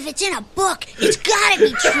 if it's in a book, it's gotta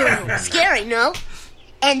be true. Scary, no?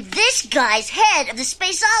 And this guy's head of the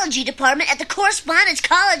Spaceology Department at the Correspondence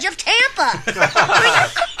College of Tampa. Will you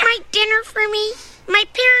cook my dinner for me? My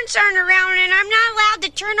parents aren't around and I'm not allowed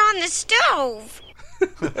to turn on the stove.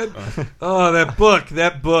 Oh, that book!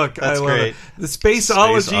 That's I love great. it. The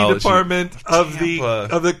Spaceology Department of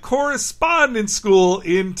the Correspondence School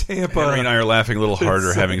in Tampa. Henry and I are laughing a little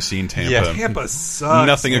harder having seen Tampa. Yeah. Tampa sucks.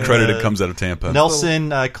 Nothing accredited comes out of Tampa.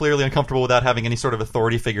 Nelson clearly uncomfortable without having any sort of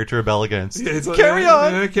authority figure to rebel against. Yeah, carry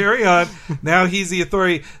on. Carry on. Now he's the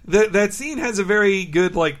authority. That scene has a very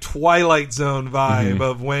good like Twilight Zone vibe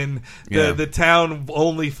of when the town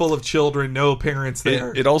only full of children, no parents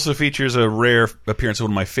there. It also features a rare appearance of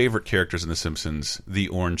one of my favorite characters in The Simpsons, the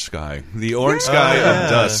Orange Sky. The Orange Sky of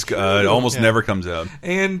Dusk almost never comes out.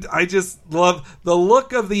 And I just love the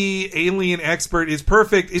look of the alien expert is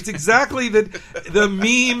perfect. It's exactly the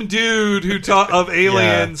meme dude who of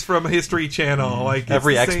aliens from History Channel. Like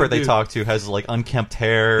every expert they talk to has like unkempt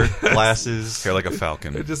hair, glasses, hair like a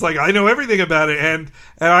falcon. It's just like I know everything about it, and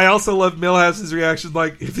I also love Milhouse's reaction.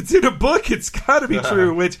 Like if it's in a book, it's got to be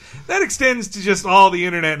true. Which that extends to just all the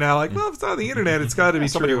internet now. Like well, if it's on the internet, it's got to be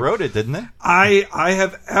Somebody true. wrote it, didn't they? I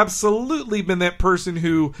have absolutely been that person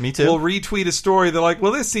who Me too. will retweet a story. They're like,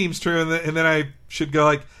 well, this seems true. And then I should go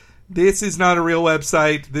like, this is not a real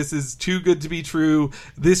website. This is too good to be true.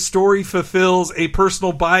 This story fulfills a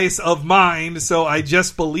personal bias of mine, so I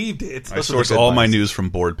just believed it. I source all my news from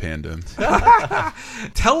Board Panda.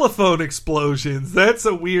 Telephone explosions. That's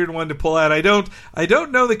a weird one to pull out. I don't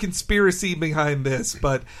know the conspiracy behind this,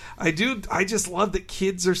 but I do. I just love that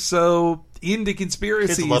kids are so into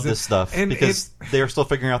conspiracies. Kids love this stuff because they're still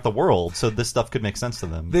figuring out the world, so this stuff could make sense to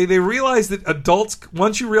them. They realize that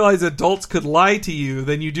once you realize adults could lie to you,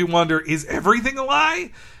 then you do wonder, is everything a lie?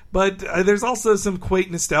 But there's also some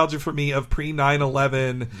quaint nostalgia for me of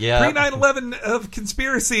pre-9/11. Yeah. Pre-9/11 of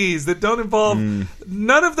conspiracies that don't involve...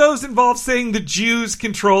 None of those involve saying the Jews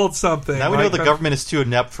controlled something. Now we know the government is too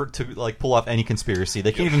inept to like pull off any conspiracy.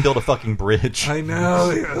 They can't even build a fucking bridge. I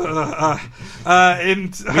know.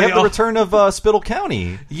 And we have the return of Spittle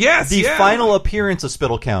County. Yes, the final appearance of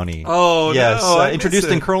Spittle County. Oh, yes, no, introduced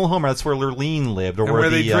in Colonel Homer. That's where Lurleen lived, or where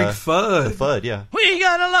they drink Fudd. The Fudd, yeah. We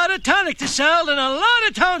got a lot of tonic to sell and a lot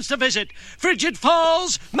of towns to visit. Frigid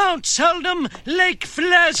Falls, Mount Seldom, Lake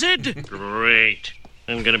Flaccid. Great.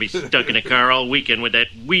 I'm gonna be stuck in a car all weekend with that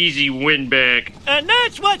wheezy windbag. And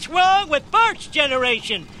that's what's wrong with Bart's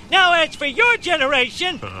generation. Now as for your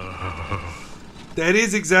generation... That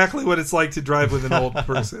is exactly what it's like to drive with an old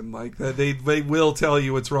person. Like that, they will tell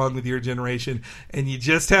you what's wrong with your generation, and you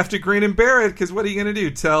just have to grin and bear it. Because what are you going to do?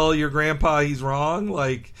 Tell your grandpa he's wrong?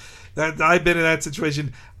 Like that. I've been in that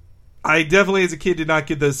situation. I definitely, as a kid, did not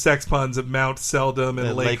get those sex puns of Mount Seldom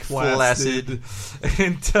and Lake Flaccid.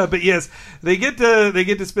 And but yes, they get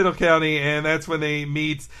to Spittle County, and that's when they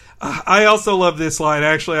meet. I also love this line.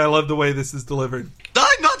 Actually, I love the way this is delivered.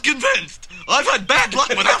 I'm not convinced. I've had bad luck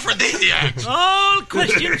with aphrodisiacs. All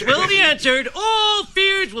questions will be answered. All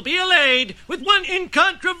fears will be allayed with one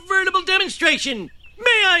incontrovertible demonstration.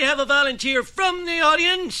 May I have a volunteer from the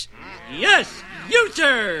audience? Yes, you,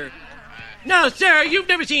 sir. Now, sir, you've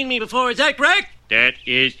never seen me before, is that correct? That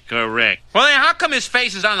is correct. Well, then how come his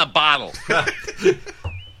face is on the bottle? You're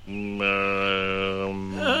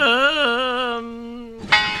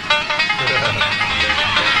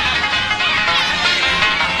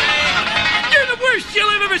the worst shill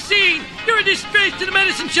I've ever seen. You're a disgrace to the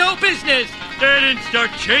medicine show business. They didn't start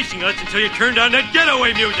chasing us until you turned on that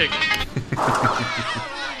getaway music.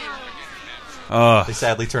 They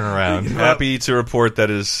sadly turn around. Happy to report that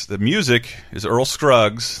the music is Earl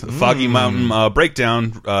Scruggs, the Foggy Mountain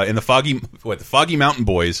breakdown in the Foggy Mountain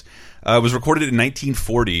Boys. Was recorded in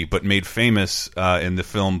 1940, but made famous in the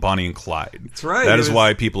film Bonnie and Clyde. That's right. That is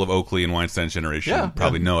why people of Oakley and Weinstein's generation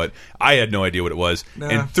probably know it. I had no idea what it was. Nah.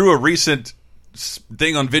 And through a recent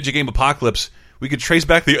thing on Video Game Apocalypse, we could trace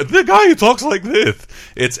back the guy who talks like this.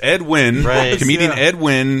 It's Ed Wynn, comedian Ed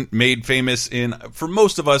Wynn, made famous for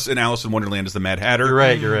most of us in Alice in Wonderland as the Mad Hatter.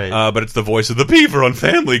 You're right. But it's the voice of the Beaver on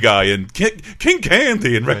Family Guy and King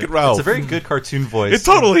Candy and Wreck-It Ralph. It's a very good cartoon voice. It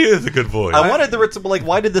totally is a good voice. I wanted like,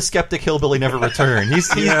 why did the skeptic hillbilly never return?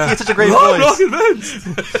 He had such a great I'm not voice. convinced.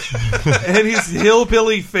 And his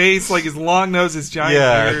hillbilly face, like his long nose, his giant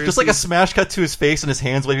ears. Just like a smash cut to his face and his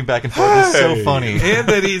hands waving back and forth. It's so funny. And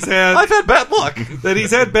that I've had bad luck. luck. That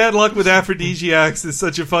he's had bad luck with aphrodisiacs is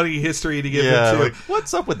such a funny history to give him too. Like,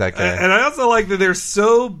 what's up with that guy? And I also like that they're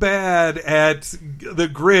so bad at the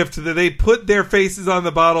grift that they put their faces on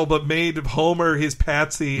the bottle but made Homer his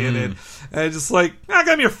patsy in it. And it's just like, how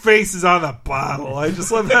come your face is on the bottle? I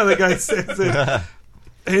just love how the guy says it.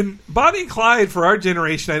 And Bonnie and Clyde, for our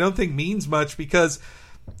generation, I don't think means much because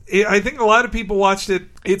I think a lot of people watched it.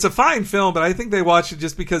 It's a fine film, but I think they watched it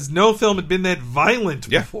just because no film had been that violent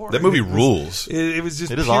before. That movie rules. It was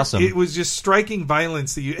just It is awesome. It was just striking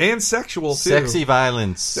violence and sexual too. Sexy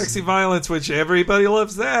violence. Sexy violence, which everybody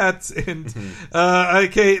loves that. And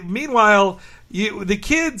okay, meanwhile, the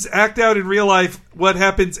kids act out in real life what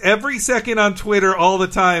happens every second on Twitter all the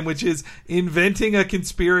time, which is inventing a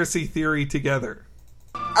conspiracy theory together.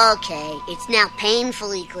 Okay, it's now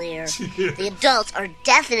painfully clear. The adults are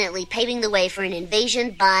definitely paving the way for an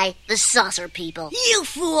invasion by the saucer people. You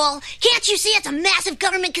fool! Can't you see it's a massive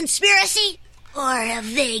government conspiracy? Or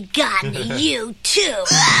have they gotten to you, too?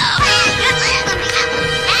 Stop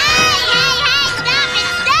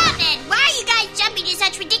it! Why are you guys jumping to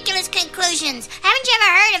such ridiculous conclusions? Haven't you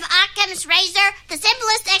ever heard of Occam's razor? The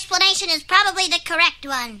simplest explanation is probably the correct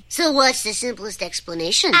one. So what's the simplest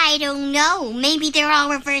explanation? I don't know. Maybe they're all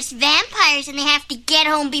reverse vampires and they have to get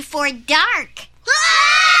home before dark.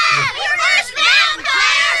 Reverse vampire!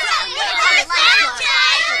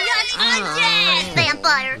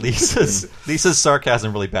 Lisa's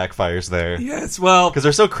sarcasm really backfires there. Yes, well, because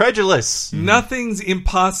they're so credulous. Nothing's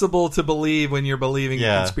impossible to believe when you're believing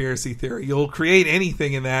a conspiracy theory. You'll create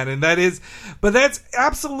anything in that, and that's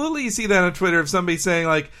absolutely, you see that on Twitter of somebody saying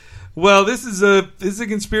like, well, this is a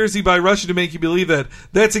conspiracy by Russia to make you believe that.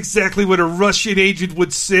 That's exactly what a Russian agent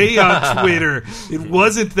would say on Twitter. It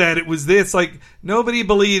wasn't that. It was this. Like, nobody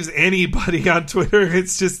believes anybody on Twitter.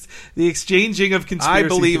 It's just the exchanging of conspiracy I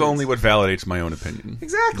believe theories. only what validates my own opinion.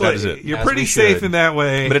 Exactly. That is it. You're pretty safe in that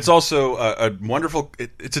way. But it's also a wonderful...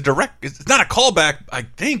 It's a direct... It's not a callback, I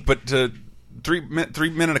think, but... 3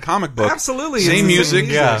 minute a comic book. Absolutely. Same music,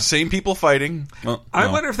 Yeah. same people fighting. Well, I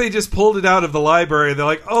no. wonder if they just pulled it out of the library. They're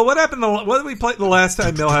like, oh, what happened? What did we play the last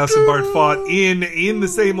time Milhouse and Bart fought in the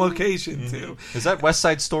same location too? Is that West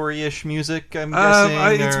Side Story-ish music, I'm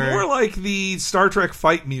guessing? It's more like the Star Trek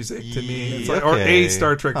fight music to me. It's like, or a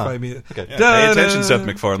Star Trek fight music. Okay. Yeah, pay attention, Seth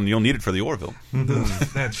MacFarlane. You'll need it for the Orville.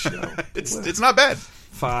 That show. It's not bad.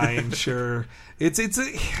 Fine, sure.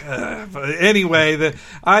 Anyway,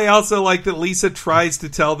 I also like that Lisa tries to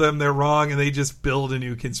tell them they're wrong and they just build a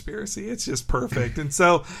new conspiracy. It's just perfect. And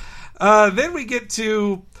so then we get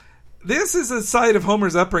to, this is a side of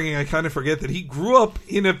Homer's upbringing. I kind of forget that he grew up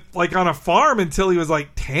on a farm until he was like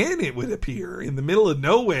 10, it would appear, in the middle of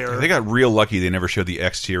nowhere. They got real lucky they never showed the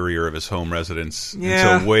exterior of his home residence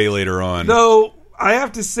until way later on. Though I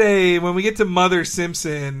have to say, when we get to Mother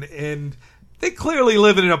Simpson, and they clearly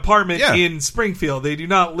live in an apartment in Springfield. They do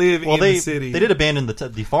not live in the city. They did abandon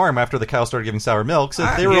the farm after the cow started giving sour milk, so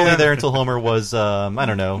they were only there until Homer was, I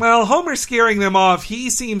don't know. Well, Homer's scaring them off.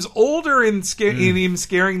 He seems older in him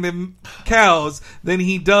scaring them cows than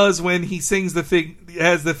he does when he sings the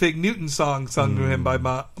Fig Newton song sung to him by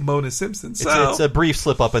Mona Simpson. So it's a brief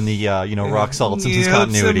slip up in the rock solid Simpsons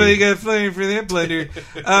continuity. Somebody got fired for that blunder.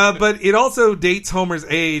 But it also dates Homer's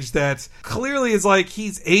age. That clearly is like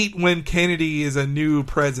he's 8 when Kennedy is a new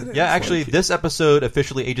president. Yeah, actually, this episode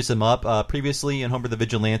officially ages him up. Previously, in Homer the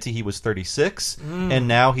Vigilante, he was 36, and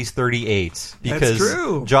now he's 38. Because That's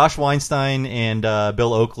true. Josh Weinstein and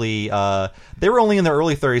Bill Oakley, they were only in their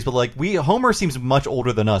early 30s, but Homer seems much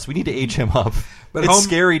older than us. We need to age him up. But it's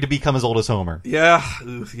scary to become as old as Homer. Yeah,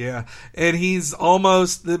 yeah. And he's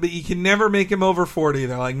almost, but you can never make him over 40.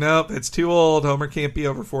 They're like, nope, it's too old. Homer can't be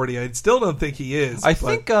over 40. I still don't think he is. I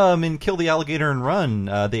think in Kill the Alligator and Run,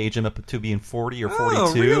 they age him up to being 40 or 42.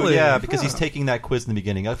 Oh, really? Yeah, because he's taking that quiz in the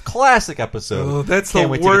beginning. A classic episode. Oh, that's Can't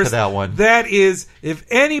the wait worst. to get to that one. That is, if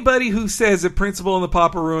anybody who says that Principal and the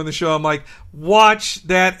Papa ruined the show, I'm like, watch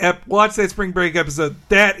that Spring Break episode.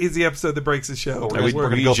 That is the episode that breaks the show. We're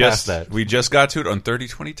going to go past that. We just got to it on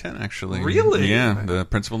 30/20/10, actually. Really? Yeah, the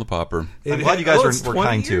Principal and the Pauper. I'm glad you guys were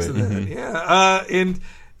kind to it. Mm-hmm. Yeah, and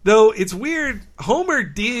though it's weird, Homer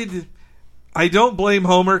did... I don't blame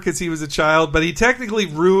Homer because he was a child, but he technically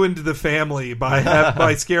ruined the family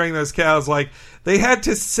by scaring those cows. Like, they had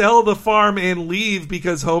to sell the farm and leave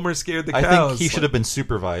because Homer scared the cows. I think he should have been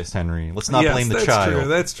supervised, Henry. Let's not blame the child.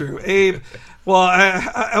 That's true. Abe,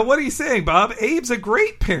 well, what are you saying, Bob? Abe's a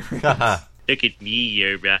great parent. Look at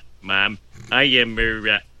me, Mom. I am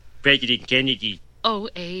President Kennedy. Oh,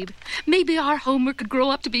 Abe, maybe our Homer could grow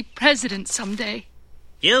up to be president someday.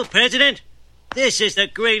 You, President? This is the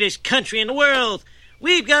greatest country in the world.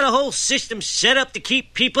 We've got a whole system set up to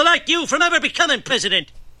keep people like you from ever becoming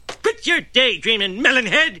president. Quit your daydreaming,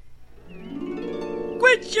 melonhead.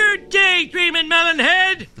 Quit your daydreaming,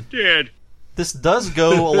 melonhead. Dad. This does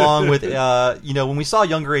go along with, when we saw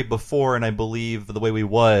Younger Abe before, and I believe The Way We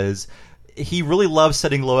Was, he really loves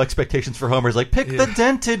setting low expectations for Homer. He's like, pick the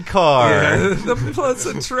dented car. Yeah, the plus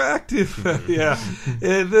attractive. Yeah.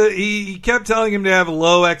 He kept telling him to have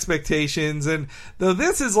low expectations. And though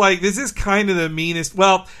this is kind of the meanest.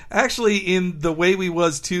 Well, actually, in The Way We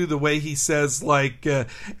Was too, the way he says,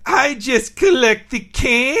 I just collect the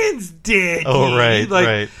cans, Daddy. Oh, right,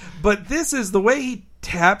 right. But this is the way he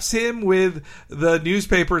taps him with the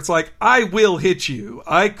newspaper. It's like, I will hit you.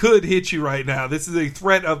 I could hit you right now. This is a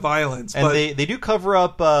threat of violence. And but they do cover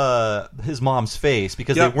up his mom's face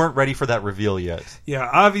because they weren't ready for that reveal yet. Yeah,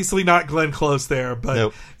 obviously not Glenn Close there, but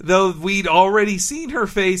nope. Though we'd already seen her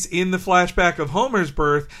face in the flashback of Homer's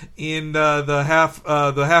birth in the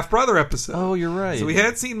half brother episode. Oh, you're right. So we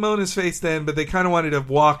had seen Mona's face then, but they kind of wanted to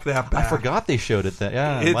walk that back. I forgot they showed it.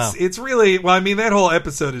 It's really, well, I mean, that whole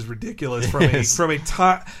episode is ridiculous from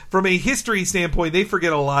a history standpoint. They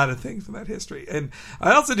forget a lot of things from that history. And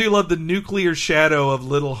I also do love the nuclear shadow of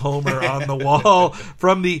little Homer on the wall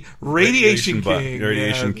from the Radiation King.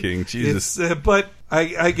 Radiation King, Jesus. But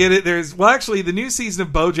I get it. Actually, the new season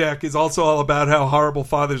of BoJack is also all about how horrible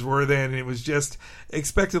fathers were then, and it was just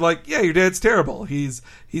expected, your dad's terrible. He's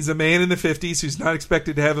a man in the 50s who's not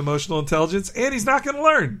expected to have emotional intelligence, and he's not going to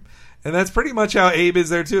learn. And that's pretty much how Abe is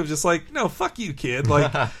there too. Just no, fuck you, kid.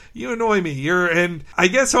 You annoy me. And I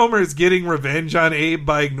guess Homer is getting revenge on Abe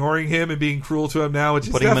by ignoring him and being cruel to him now, which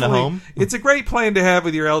is putting him in a home. It's a great plan to have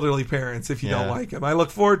with your elderly parents if you don't like him. I look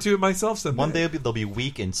forward to it myself someday. One day they'll be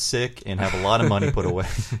weak and sick and have a lot of money put away.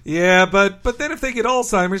 Yeah, but then if they get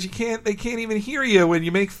Alzheimer's, they can't even hear you when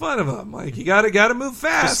you make fun of them. You gotta move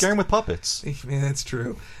fast. Just scare them with puppets. Man, that's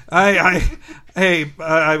true. I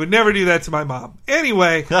would never do that to my mom.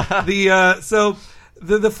 Anyway,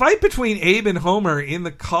 the fight between Abe and Homer in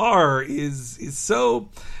the car is so,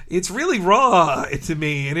 it's really raw to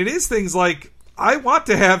me, and it is things like, I want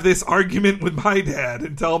to have this argument with my dad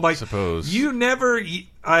and tell him, suppose you never.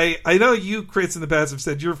 I know you, Chris, in the past have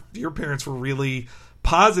said your parents were really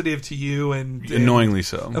positive to you and annoyingly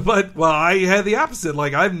so. But I had the opposite.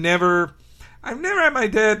 I've never had my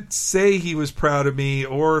dad say he was proud of me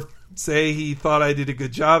or say he thought I did a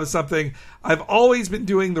good job of something. I've always been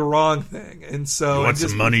doing the wrong thing, and so you want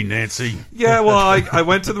some money, Nancy? Yeah, well, I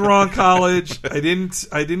went to the wrong college. I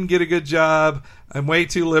didn't get a good job. I'm way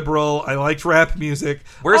too liberal. I liked rap music.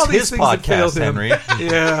 Where's his podcast, Henry?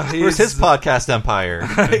 Yeah, where's his podcast empire?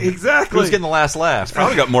 Exactly. Who's getting the last laugh? He's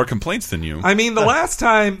probably got more complaints than you. I mean, the last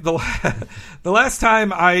time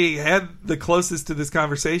I had the closest to this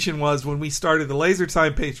conversation was when we started the Laser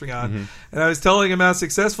Time Patreon, and I was telling him how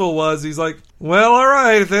successful it was. He's like, "Well, all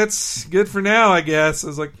right, if that's good for now, I guess." I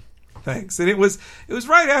was like, thanks. And it was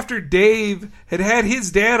right after Dave had his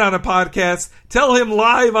dad on a podcast tell him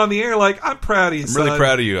live on the air, I'm proud of you, son. I'm really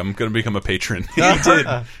proud of you. I'm going to become a patron. He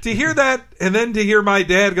did. To hear that, and then to hear my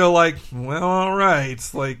dad go well, all right.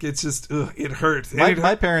 It's just, it hurt.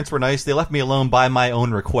 My parents were nice. They left me alone by my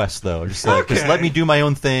own request, though. Just let me do my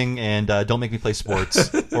own thing, and don't make me play sports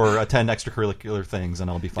or attend extracurricular things, and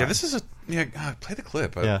I'll be fine. Yeah, this is play the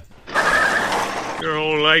clip. Yeah. Your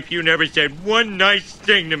whole life you never said one nice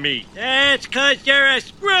thing to me. That's 'cause you're a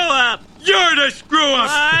screw-up. You're the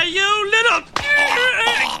screw-up. You little...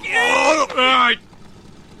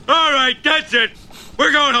 All right, that's it.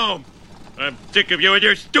 We're going home. I'm sick of you and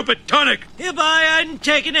your stupid tonic. If I hadn't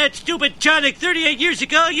taken that stupid tonic 38 years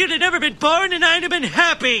ago, you'd have never been born and I'd have been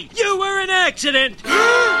happy. You were an accident.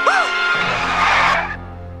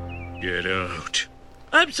 Get out.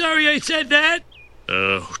 I'm sorry I said that.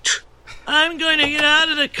 Out. I'm going to get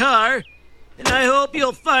out of the car, and I hope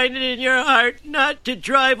you'll find it in your heart not to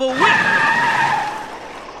drive a whip.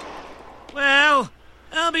 Well,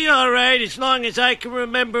 I'll be all right as long as I can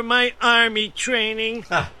remember my army training.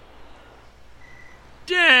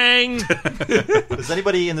 Dang. Does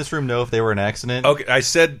anybody in this room know if they were an accident? Okay, I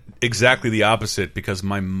said exactly the opposite because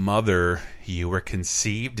my mother, you were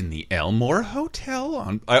conceived in the Elmore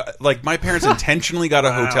Hotel. My parents intentionally got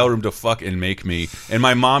a hotel room to fuck and make me, and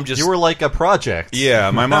my mom just... You were like a project.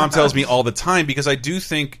 Yeah, my mom tells me all the time because I do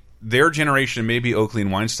think their generation, maybe Oakley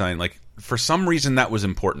and Weinstein, for some reason that was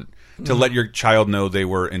important to let your child know they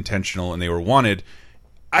were intentional and they were wanted.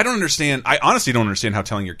 I don't understand. I honestly don't understand how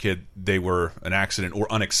telling your kid they were an accident or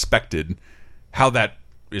unexpected, how that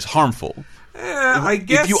is harmful. I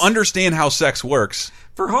guess if you understand how sex works.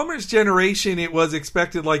 For Homer's generation, it was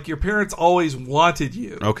expected, like, your parents always wanted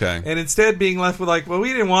you. Okay. And instead being left with, like, well,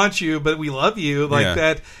 we didn't want you, but we love you, like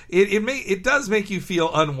that, it does make you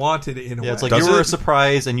feel unwanted in a way. It's like you were a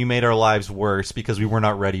surprise and you made our lives worse because we were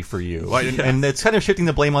not ready for you. And it's kind of shifting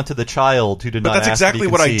the blame onto the child who did not But that's ask exactly to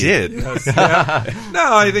be what I conceived. did. Yes, yeah.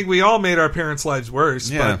 No, I think we all made our parents' lives worse.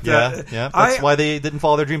 Yeah, but, That's why they didn't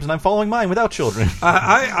follow their dreams, and I'm following mine without children.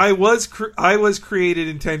 I was created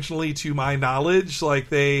intentionally, to my knowledge. Like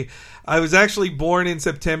I was actually born in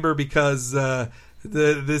September because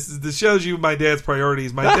this shows you my dad's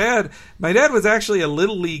priorities. My dad was actually a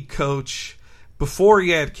little league coach before he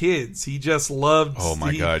had kids. He just loved. Oh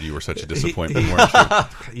my God, you were such a disappointment, weren't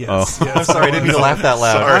you? Yes. I'm sorry, I didn't mean to laugh that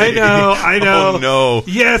loud. Sorry. I know. Oh no.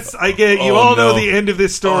 Yes, I get it. You all know the end of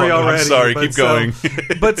this story already. I'm sorry. Keep going.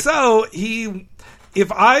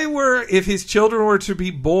 If his children were to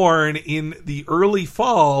be born in the early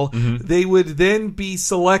fall, they would then be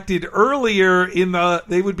selected earlier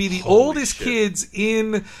they would be the oldest kids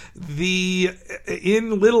in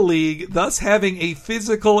Little League, thus having a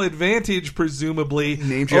physical advantage, presumably,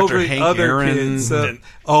 named you over after Hank other Aaron. kids.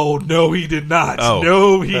 Oh no, he did not. Oh.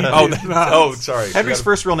 No, he did not. Oh, sorry. Henry's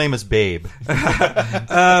first real name is Babe. No,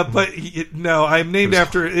 I'm named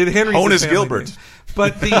after Henry's Honus his family Gilbert. name.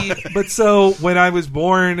 But so when I was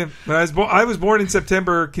born in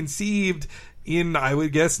September, conceived in, I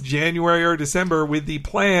would guess, January or December, with the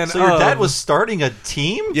plan. So your dad was starting a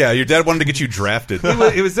team? Yeah, your dad wanted to get you drafted.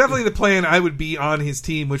 It was definitely the plan. I would be on his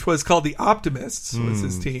team, which was called the Optimists. Was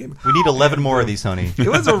his team? We need 11 more of these, honey. It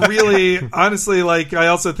was a really, honestly, like, I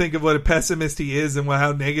also think of what a pessimist he is and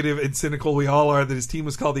how negative and cynical we all are, that his team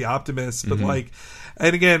was called the Optimists. But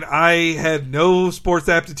and again, I had no sports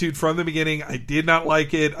aptitude from the beginning. I did not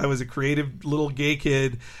like it. I was a creative little gay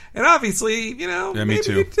kid. And obviously, maybe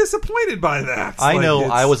you're disappointed by that. I know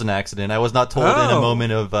I was an accident. I was not told in a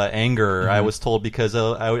moment of anger. I was told because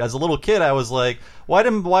as a little kid, I was like, why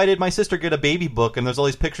did my sister get a baby book and there's all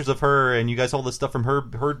these pictures of her and you guys all this stuff from her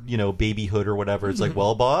babyhood or whatever. It's like,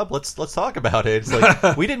 well, Bob, let's talk about it. It's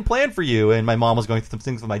like, we didn't plan for you. And my mom was going through some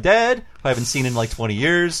things with my dad who I haven't seen in like 20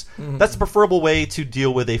 years. That's the preferable way to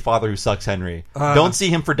deal with a father who sucks, Henry. Don't see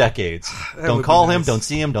him for decades. Don't call him. Don't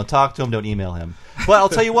see him. Don't talk to him. Don't email him. But I'll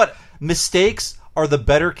tell you what, mistakes are the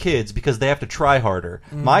better kids because they have to try harder.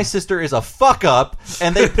 My sister is a fuck up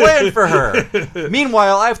and they planned for her.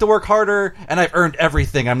 Meanwhile, I have to work harder and I've earned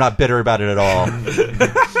everything. I'm not bitter about it at all.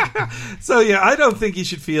 So yeah, I don't think you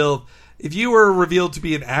should feel, if you were revealed to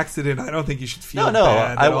be an accident, I don't think you should feel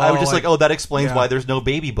bad. I was just like, that explains why there's no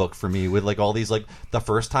baby book for me with like all these, like, the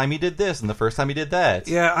first time he did this and the first time he did that.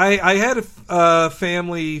 Yeah, I had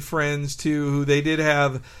family friends too who they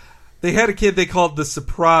had a kid they called the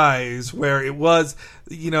Surprise, where it was,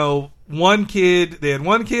 they had one kid, then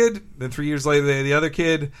 3 years later they had the other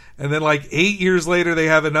kid, and then like 8 years later they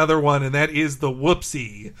have another one, and that is the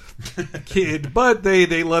Whoopsie kid. But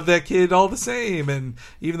they love that kid all the same, and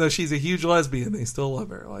even though she's a huge lesbian, they still love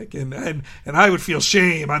her. Like, and I would feel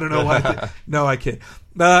shame. I don't know why. No, I can't.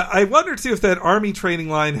 I wonder too if that Army training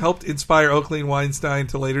line helped inspire Oakley and Weinstein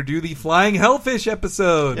to later do the Flying Hellfish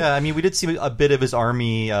episode. Yeah, I mean, we did see a bit of his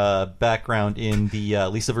Army background in the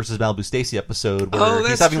Lisa versus Malibu Stacy episode, where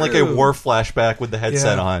he's having like a war flashback with the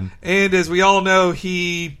headset on. And as we all know,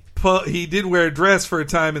 he did wear a dress for a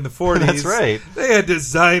time in the 40s. That's right. They had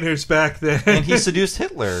designers back then. And he seduced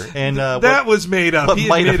Hitler. And that was made up. He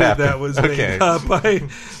admitted that was made up.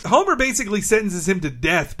 Homer basically sentences him to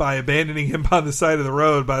death by abandoning him on the side of the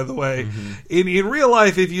road, by the way. In real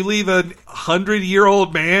life, if you leave a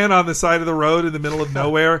 100-year-old man on the side of the road in the middle of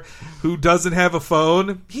nowhere who doesn't have a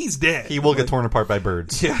phone, he's dead. He will get torn apart by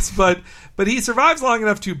birds. Yes, but he survives long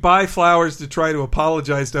enough to buy flowers to try to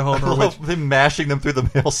apologize to Homer. I love him mashing them through the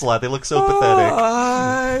mail slot. They look so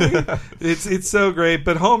pathetic. It's so great.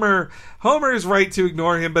 But Homer is right to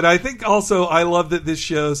ignore him. But I think also I love that this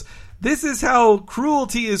shows this is how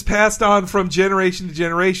cruelty is passed on from generation to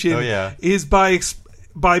generation. Oh, yeah. Is by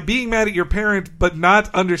being mad at your parent but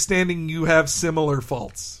not understanding you have similar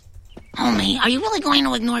faults. Homie, are you really going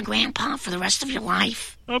to ignore Grandpa for the rest of your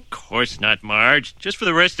life? Of course not, Marge. Just for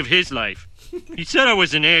the rest of his life. He said I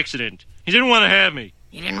was an accident. He didn't want to have me.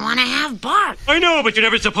 You didn't want to have Bart. I know, but you're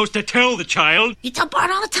never supposed to tell the child. You tell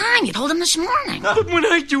Bart all the time. You told him this morning. But when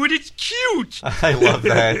I do it, it's cute. I love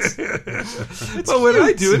that. But when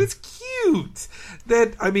I do it, it's cute.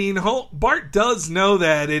 Bart does know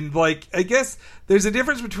that, and like, I guess there's a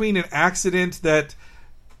difference between an accident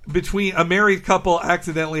between a married couple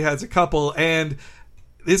accidentally has a couple, and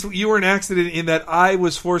you were an accident in that I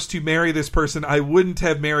was forced to marry this person I wouldn't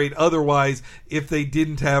have married otherwise if they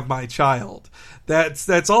didn't have my child.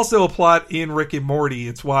 That's also a plot in Rick and Morty.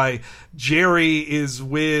 It's why Jerry is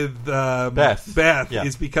with Beth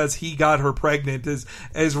is because he got her pregnant.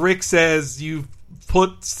 As Rick says, you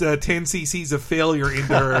put 10 cc's of failure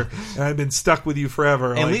into her, and I've been stuck with you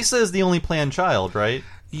forever. And Lisa is the only planned child, right?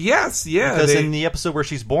 Yes, yeah. Because in the episode where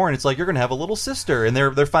she's born, it's like, you're going to have a little sister, and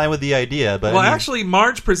they're fine with the idea. But actually,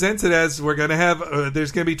 Marge presents it as we're going to have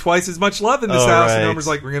there's going to be twice as much love in this house, and Homer's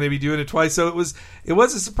like, we're going to be doing it twice. So it was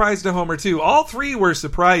a surprise to Homer too. All three were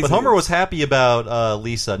surprises. But Homer was happy about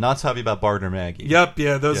Lisa, not so happy about Bart or Maggie. Yep,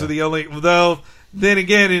 yeah, those are the only. Though then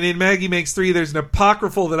again, in Maggie Makes Three, there's an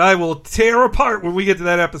apocryphal that I will tear apart when we get to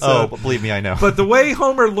that episode. Oh, but believe me, I know. But the way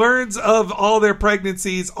Homer learns of all their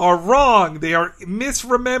pregnancies are wrong. They are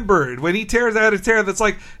misremembered. When he tears out a tear, that's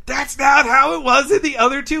like, that's not how it was in the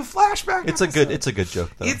other two flashback episodes. It's a good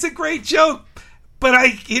joke, though. It's a great joke, but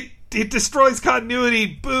it destroys continuity.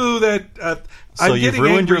 Boo! That so you've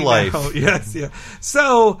ruined your life. Now. Yes, yeah.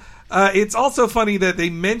 So. It's also funny that they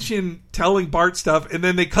mention telling Bart stuff, and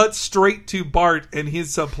then they cut straight to Bart and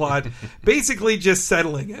his subplot, basically just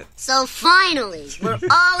settling it. So finally, we're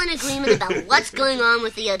all in agreement about what's going on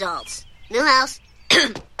with the adults. Milhouse?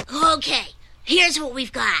 Okay, here's what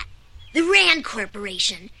we've got. The Rand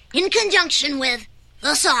Corporation, in conjunction with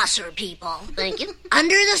the Saucer People. Thank you.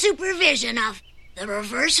 Under the supervision of the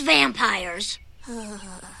Reverse Vampires...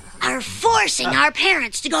 are forcing our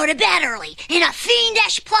parents to go to bed early in a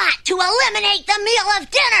fiendish plot to eliminate the meal of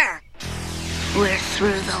dinner. We're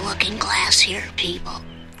through the looking glass here, people.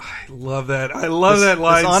 I love that. I love that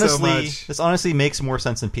line so much. This honestly makes more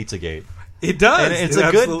sense than Pizzagate. It does. It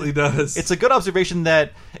absolutely does. It's a good observation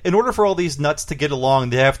that in order for all these nuts to get along,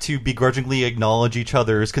 they have to begrudgingly acknowledge each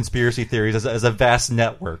other's conspiracy theories as a vast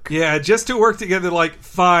network. Yeah, just to work together like,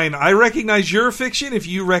 fine, I recognize your fiction if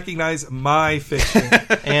you recognize my fiction.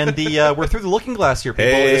 And we're through the looking glass here,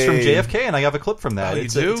 people. It's from JFK, and I have a clip from that.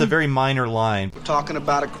 It's a very minor line. We're talking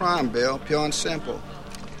about a crime, Bill, pure and simple.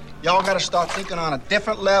 Y'all got to start thinking on a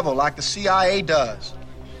different level like the CIA does.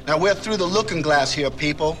 Now, we're through the looking glass here,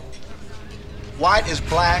 people. White is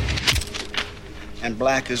black, and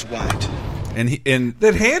black is white. And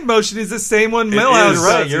that hand motion is the same one Milhouse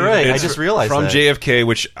does. You're right. I just realized from that. JFK,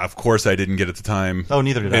 which of course I didn't get at the time. Oh,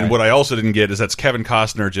 neither did I. And what I also didn't get is that's Kevin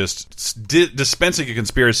Costner just dispensing a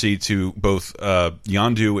conspiracy to both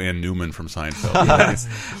Yondu and Newman from Seinfeld. Yes.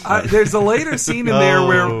 There's a later scene in there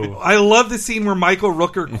where I love the scene where Michael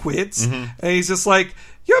Rooker quits, and he's just like,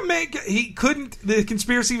 he couldn't. The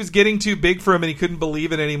conspiracy was getting too big for him, and he couldn't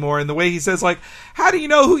believe it anymore. And the way he says, like, "How do you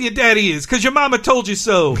know who your daddy is? Because your mama told you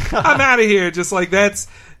so. I'm out of here." Just like that's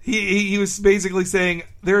he was basically saying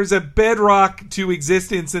there's a bedrock to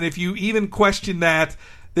existence, and if you even question that,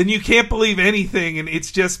 then you can't believe anything, and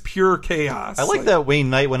it's just pure chaos. I like that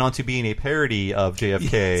Wayne Knight went on to being a parody of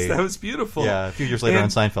JFK. Yes, that was beautiful. Yeah, a few years later on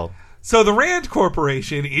Seinfeld. So the Rand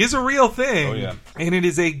Corporation is a real thing, and it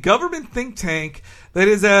is a government think tank that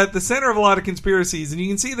is at the center of a lot of conspiracies, and you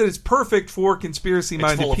can see that it's perfect for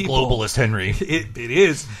conspiracy-minded people. It's full of globalist, Henry. It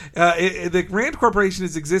is. The Rand Corporation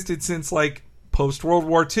has existed since, like, post-World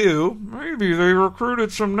War II. Maybe they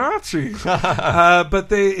recruited some Nazis.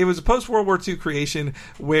 But it was a post-World War II creation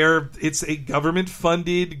where it's a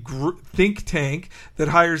government-funded think tank that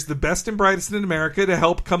hires the best and brightest in America to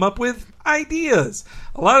help come up with ideas.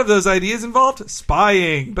 A lot of those ideas involved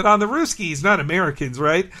spying, but on the Ruskies, not Americans,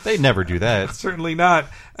 right? They never do that. Certainly not.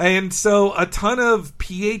 And so a ton of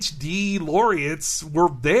PhD laureates were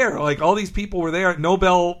there. Like, all these people were there.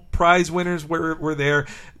 Nobel Prize winners were there.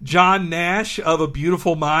 John Nash of A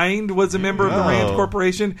Beautiful Mind was a member of the Rand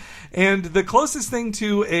Corporation. And the closest thing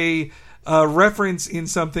to a reference in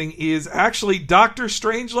something is actually Dr.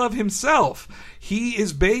 Strangelove himself. He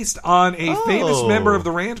is based on a famous member of the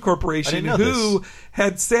Rand Corporation who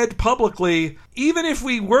had said publicly, even if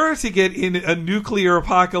we were to get in a nuclear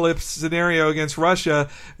apocalypse scenario against Russia,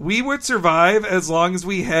 we would survive as long as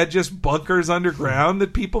we had just bunkers underground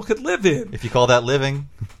that people could live in. If you call that living.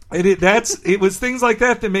 It was things like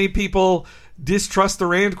that made people distrust the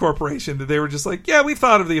Rand Corporation. That they were just like, yeah, we've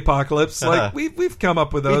thought of the apocalypse. Like, we've come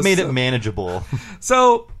up with those. We've made it manageable.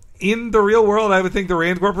 So in the real world, I would think the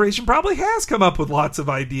Rand Corporation probably has come up with lots of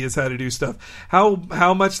ideas how to do stuff.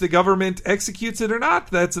 How much the government executes it or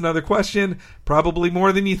not, that's another question. Probably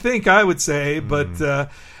more than you think, I would say.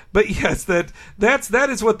 But yes, that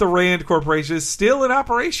is what the Rand Corporation is, still in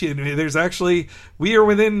operation. There's actually, we are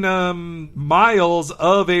within miles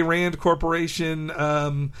of a Rand Corporation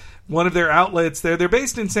one of their outlets there. They're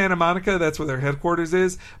based in Santa Monica. That's where their headquarters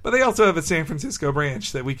is. But they also have a San Francisco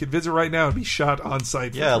branch that we could visit right now and be shot on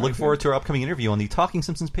site. Yeah, look forward to our upcoming interview on the Talking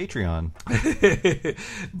Simpsons Patreon.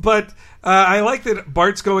 But I like that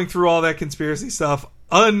Bart's going through all that conspiracy stuff.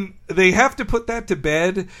 They have to put that to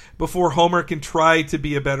bed before Homer can try to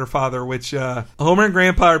be a better father, which Homer and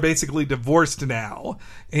Grandpa are basically divorced now.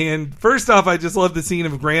 And first off, I just love the scene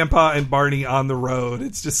of Grandpa and Barney on the road.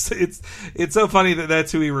 It's just it's so funny that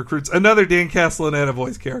that's who he recruits. Another Dan Castellaneta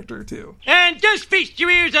voice character too. And just feast your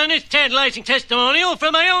ears on this tantalizing testimonial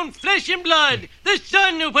from my own flesh and blood, the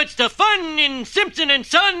son who puts the fun in Simpson and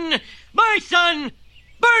Son, my son,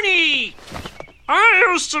 Barney. I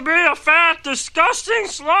used to be a fat, disgusting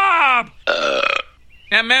slob.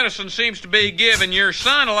 That medicine seems to be giving your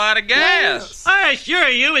son a lot of gas. I assure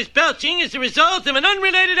you his belching is the result of an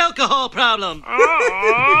unrelated alcohol problem.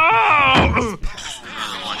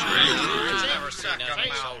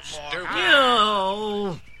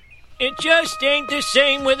 No, it just ain't the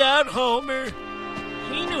same without Homer.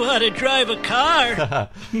 He knew how to drive a car.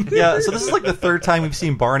 Yeah, so this is like the third time we've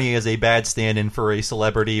seen Barney as a bad stand-in for a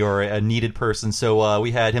celebrity or a needed person. So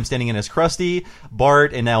we had him standing in as Krusty,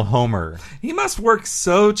 Bart, and now Homer. He must work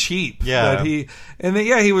so cheap. Yeah. He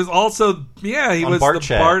was also he on was Bart the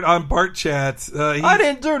Chat. Bart on Bart Chat. I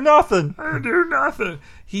didn't do nothing. I didn't do nothing.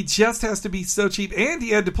 He just has to be so cheap, and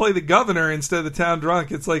he had to play the governor instead of the town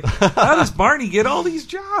drunk. It's like, how does Barney get all these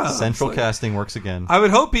jobs? Central casting works again. I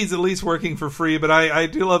would hope he's at least working for free, but I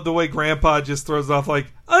do love the way Grandpa just throws off like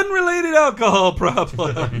unrelated alcohol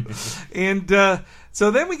problem. And so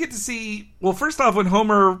then we get to see, well, first off,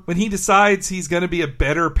 when he decides he's going to be a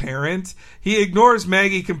better parent, he ignores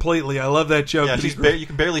Maggie completely. I love that joke. Yeah, you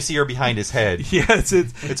can barely see her behind his head. Yes,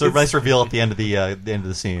 it's a nice reveal at the end of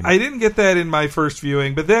the scene. I didn't get that in my first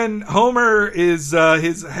viewing, but then Homer is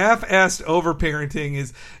his half-assed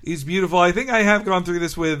overparenting is beautiful. I think I have gone through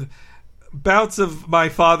this with bouts of my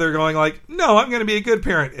father going like, no, I'm going to be a good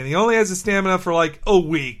parent, and he only has the stamina for like a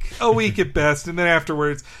week at best, and then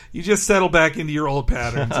afterwards you just settle back into your old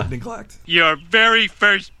patterns of neglect. Your very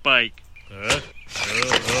first bike.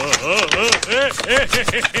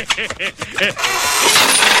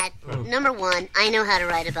 Number 1, I know how to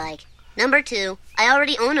ride a bike. Number 2, I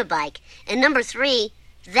already own a bike. And number 3,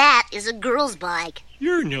 that is a girl's bike.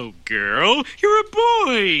 You're no girl. You're a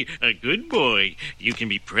boy. A good boy. You can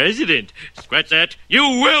be president. Scratch that. You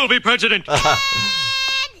will be president.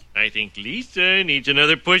 I think Lisa needs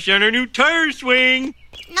another push on her new tire swing.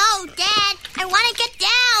 No, Dad. I want to get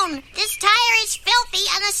down. This tire is filthy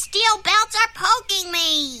and the steel belts are poking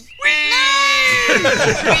me.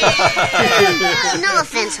 No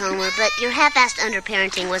offense, Homer, but your half-assed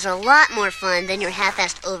underparenting was a lot more fun than your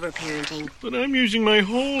half-assed overparenting. But I'm using my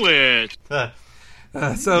whole ass.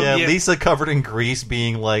 Lisa covered in grease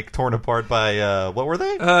being like torn apart by what were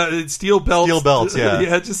they? Steel belts. Steel belts, yeah.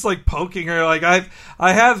 Yeah, just like poking her. Like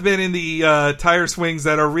I have been in the tire swings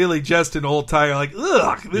that are really just an old tire. Like,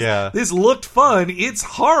 ugh, this looked fun. It's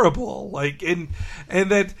horrible. Like, and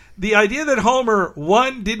that the idea that Homer,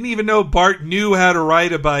 one, didn't even know Bart knew how to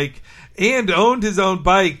ride a bike and owned his own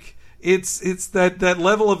bike. It's that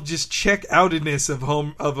level of just check-outedness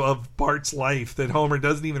of Bart's life that Homer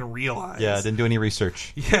doesn't even realize. Yeah, didn't do any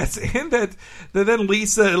research. Yes, and that then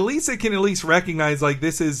Lisa can at least recognize like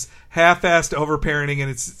this is half-assed overparenting, and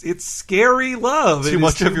it's scary love. Too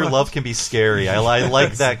much of your love can be scary. I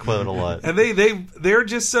like that quote a lot. And they're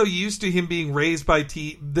just so used to him being raised by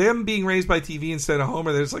TV instead of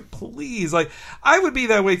Homer. They're just like, please, like I would be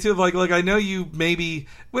that way too. Like I know you maybe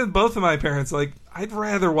with both of my parents, like I'd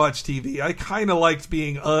rather watch TV. I kind of liked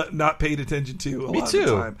being not paid attention to a lot of the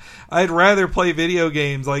time. I'd rather play video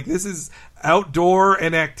games. Like this is outdoor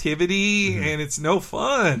and activity, and it's no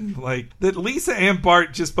fun. Like that Lisa and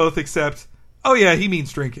Bart just both accept, oh yeah, he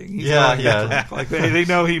means drinking. He's yeah. Like they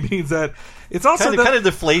know he means that. It's also kind of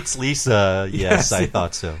deflates Lisa. Yes, I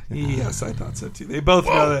thought so. Yes, I thought so too. They both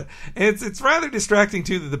know that, and it's rather distracting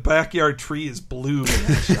too that the backyard tree is blue in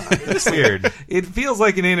that shot. It's weird. It feels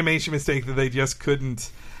like an animation mistake that they just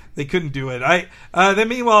couldn't. They couldn't do it. Then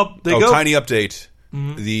meanwhile they go. Tiny update.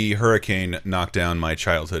 Mm-hmm. The hurricane knocked down my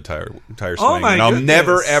childhood tire swing, and I'll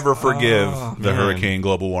never ever forgive the hurricane,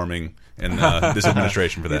 global warming, and this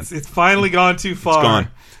administration for that. It's finally gone too far. It's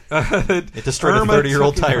gone. It destroyed a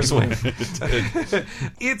 30-year-old tire swing.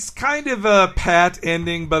 It's kind of a pat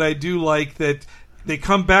ending, but I do like that they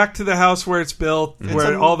come back to the house where it's built,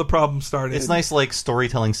 where all the problems started. It's nice, like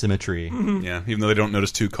storytelling symmetry. Mm-hmm. Yeah, even though they don't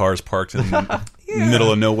notice two cars parked in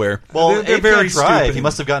middle of nowhere. Well, they're Abe very can't drive. stupid. He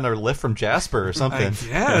must have gotten a lift from Jasper or something.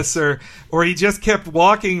 Yes, or he just kept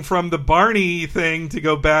walking from the Barney thing to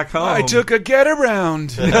go back home. I took a get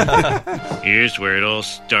around. Here's where it all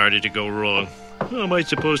started to go wrong. How am I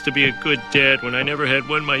supposed to be a good dad when I never had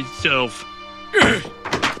one myself?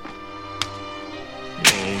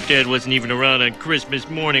 Oh, Dad wasn't even around on Christmas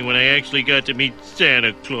morning when I actually got to meet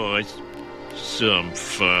Santa Claus. Some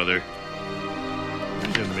father.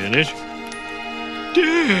 Wait a minute.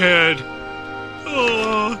 Dad!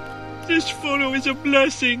 Oh, this photo is a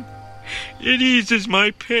blessing. It eases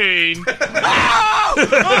my pain.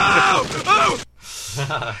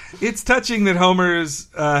 It's touching that Homer's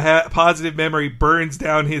positive memory burns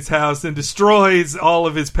down his house and destroys all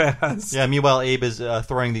of his past. Yeah, meanwhile, Abe is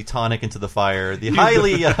throwing the tonic into the fire, the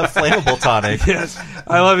highly flammable tonic. Yes,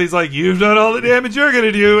 I love he's like, you've done all the damage you're going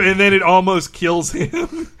to do, and then it almost kills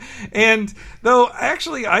him. And, though,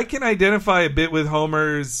 actually, I can identify a bit with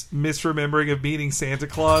Homer's misremembering of meeting Santa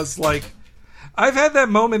Claus. Like, I've had that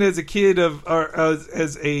moment as a kid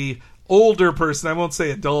as a older person, I won't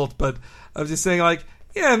say adult, but I was just saying, like,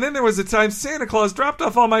 yeah, and then there was a time Santa Claus dropped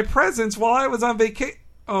off all my presents while I was on vacation.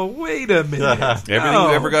 Oh, wait a minute. Everything you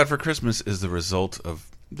ever got for Christmas is the result of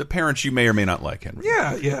the parents you may or may not like, Henry.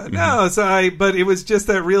 Yeah. No, but it was just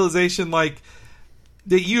that realization, like,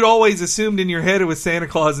 that you'd always assumed in your head it was Santa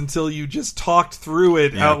Claus until you just talked through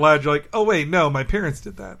it out loud. You're like, oh, wait, no, my parents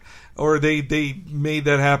did that. Or they made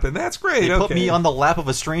that happen. That's great. They put me on the lap of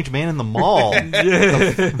a strange man in the mall.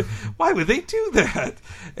 Yeah. Why would they do that?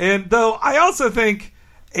 And though I also think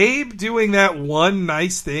Abe doing that one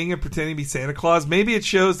nice thing and pretending to be Santa Claus, maybe it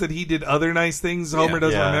shows that he did other nice things Homer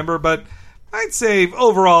doesn't remember, but I'd say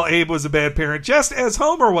overall Abe was a bad parent, just as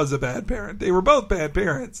Homer was a bad parent. They were both bad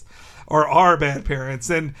parents. Or are bad parents,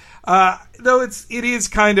 and though it is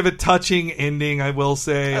kind of a touching ending, I will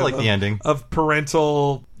say. I like the ending of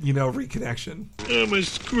parental, reconnection. I'm a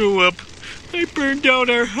screw up. I burned down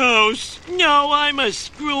our house. No, I'm a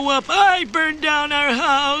screw up. I burned down our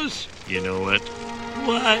house. You know what?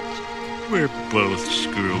 What? We're both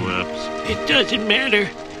screw ups. It doesn't matter.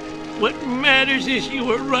 What matters is you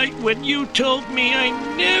were right when you told me I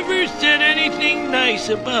never said anything nice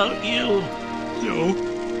about you. No.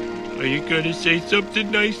 Are you going to say something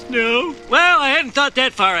nice now? Well, I hadn't thought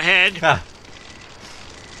that far ahead.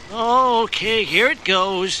 Okay, here it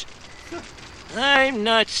goes. I'm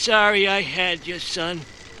not sorry I had you, son.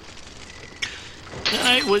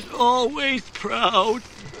 I was always proud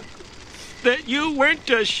that you weren't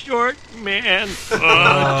a short man. Oh,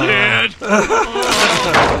 Dad.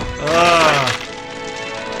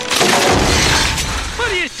 What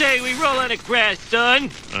do you say we roll on the grass, son?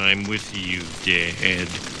 I'm with you, Dad.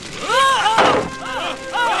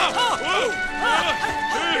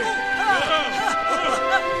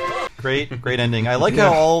 Great ending. I like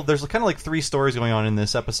how there's kind of like three stories going on in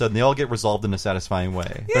this episode, and they all get resolved in a satisfying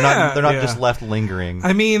way. They're not just left lingering.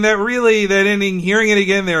 I mean, that ending, hearing it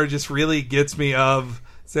again there just really gets me of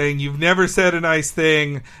saying you've never said a nice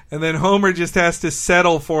thing, and then Homer just has to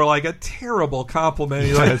settle for like a terrible compliment.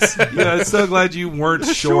 He's like, I'm so glad you weren't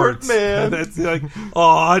short, man. And that's like,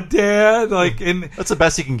 aw, Dad. Like, and that's the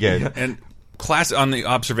best he can get. Yeah. And on the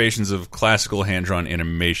observations of classical hand-drawn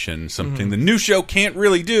animation, something the new show can't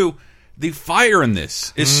really do. The fire in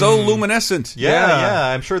this is so luminescent.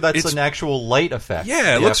 Yeah. I'm sure that's an actual light effect.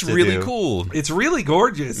 Yeah, it looks really cool. It's really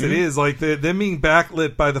gorgeous. It is like them being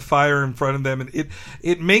backlit by the fire in front of them, and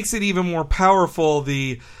it makes it even more powerful.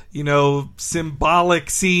 The symbolic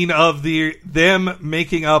scene of them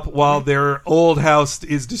making up while their old house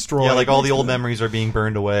is destroyed. Yeah, like all the old memories are being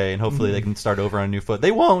burned away, and hopefully they can start over on a new foot.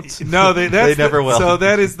 They won't. No, they never will. So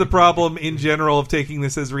that is the problem in general of taking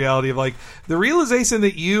this as reality, of like the realization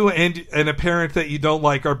that you and a parent that you don't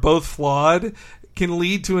like are both flawed can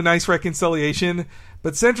lead to a nice reconciliation.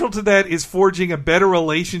 But central to that is forging a better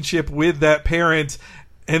relationship with that parent.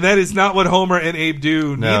 And that is not what Homer and Abe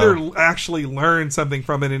do. No. Neither actually learn something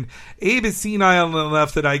from it. And Abe is senile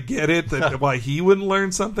enough that I get it, that why he wouldn't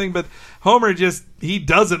learn something. But Homer he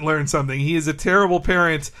doesn't learn something. He is a terrible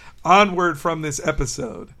parent onward from this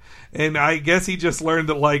episode. And I guess he just learned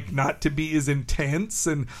that, like, not to be as intense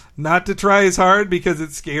and not to try as hard because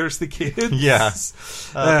it scares the kids. Yeah.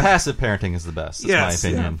 Passive parenting is the best, that's my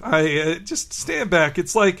opinion. I just stand back.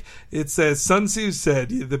 It's like, it's as Sun Tzu said,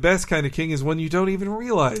 the best kind of king is one you don't even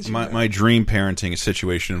realize. My dream parenting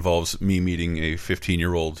situation involves me meeting a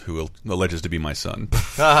 15-year-old who alleges to be my son.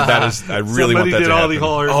 That is, I really want that to happen. All the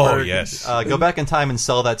hard work. Yes. Go back in time and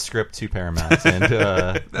sell that script to Paramount. And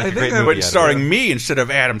but starring me instead of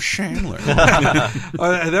Adam Shank. Chandler.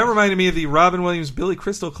 That reminded me of the Robin Williams, Billy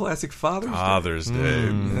Crystal classic Father's Day.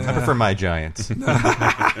 I prefer My Giants.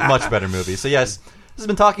 Much better movie. So yes, this has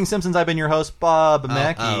been Talking Simpsons. I've been your host, Bob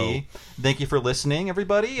Mackey. Thank you for listening,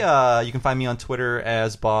 everybody. You can find me on Twitter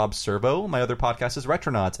as Bob Servo. My other podcast is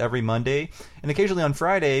Retronauts every Monday. And occasionally on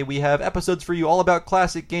Friday, we have episodes for you all about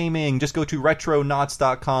classic gaming. Just go to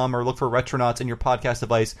retronauts.com or look for Retronauts in your podcast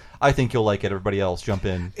device. I think you'll like it. Everybody else, jump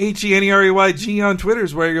in. HENEREYG on Twitter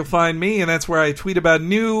is where you'll find me, and that's where I tweet about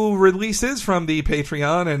new releases from the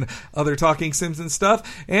Patreon and other Talking Simpsons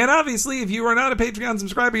stuff. And obviously, if you are not a Patreon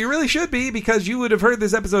subscriber, you really should be, because you would have heard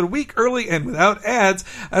this episode a week early and without ads,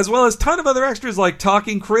 as well as a ton of other extras like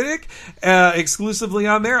Talking Critic, exclusively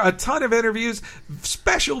on there, a ton of interviews,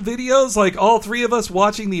 special videos like all three of us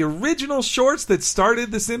watching the original shorts that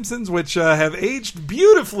started The Simpsons, which have aged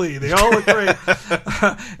beautifully. They all look great.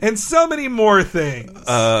 And so many more things.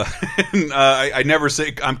 I never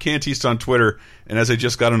say I'm Cantiste on Twitter, and as I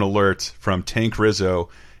just got an alert from Tank Rizzo,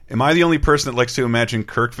 am I the only person that likes to imagine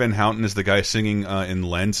Kirk Van Houten as the guy singing in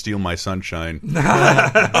Len, Steal My Sunshine?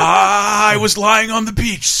 I was lying on the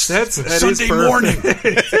beach that Sunday morning.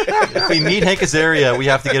 If we meet Hank Azaria, we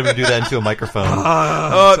have to get him to do that into a microphone.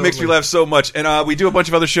 It makes me laugh so much. And we do a bunch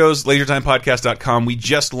of other shows, LaserTimePodcast.com. We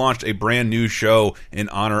just launched a brand new show in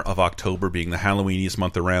honor of October being the Halloweeniest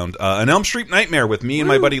month around. An Elm Street Nightmare with me and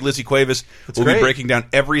my buddy Lizzie Cuevas. We'll be breaking down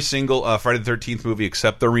every single Friday the 13th movie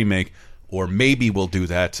except the remake. Or maybe we'll do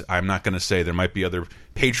that. I'm not going to say. There might be other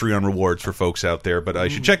Patreon rewards for folks out there. But you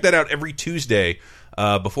should check that out every Tuesday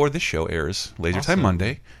before this show airs. Laser Time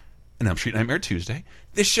Monday, and Elm Street Nightmare Tuesday.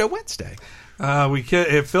 This show Wednesday. We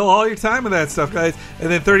can fill all your time with that stuff, guys. And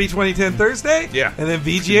then 30, 20, 10 Thursday. Yeah. And then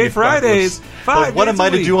VGA Fridays. What am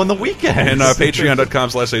I to do on the weekend? And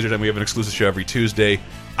Patreon.com/LaserTime. We have an exclusive show every Tuesday.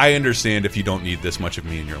 I understand if you don't need this much of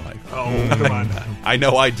me in your life. Oh, come on. I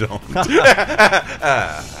know I don't.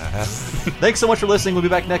 Thanks so much for listening. We'll be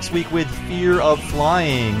back next week with Fear of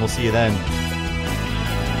Flying. We'll see you then.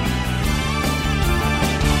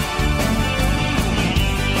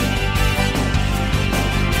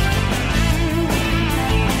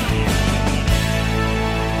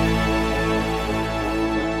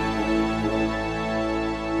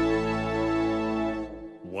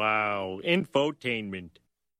 Wow, infotainment.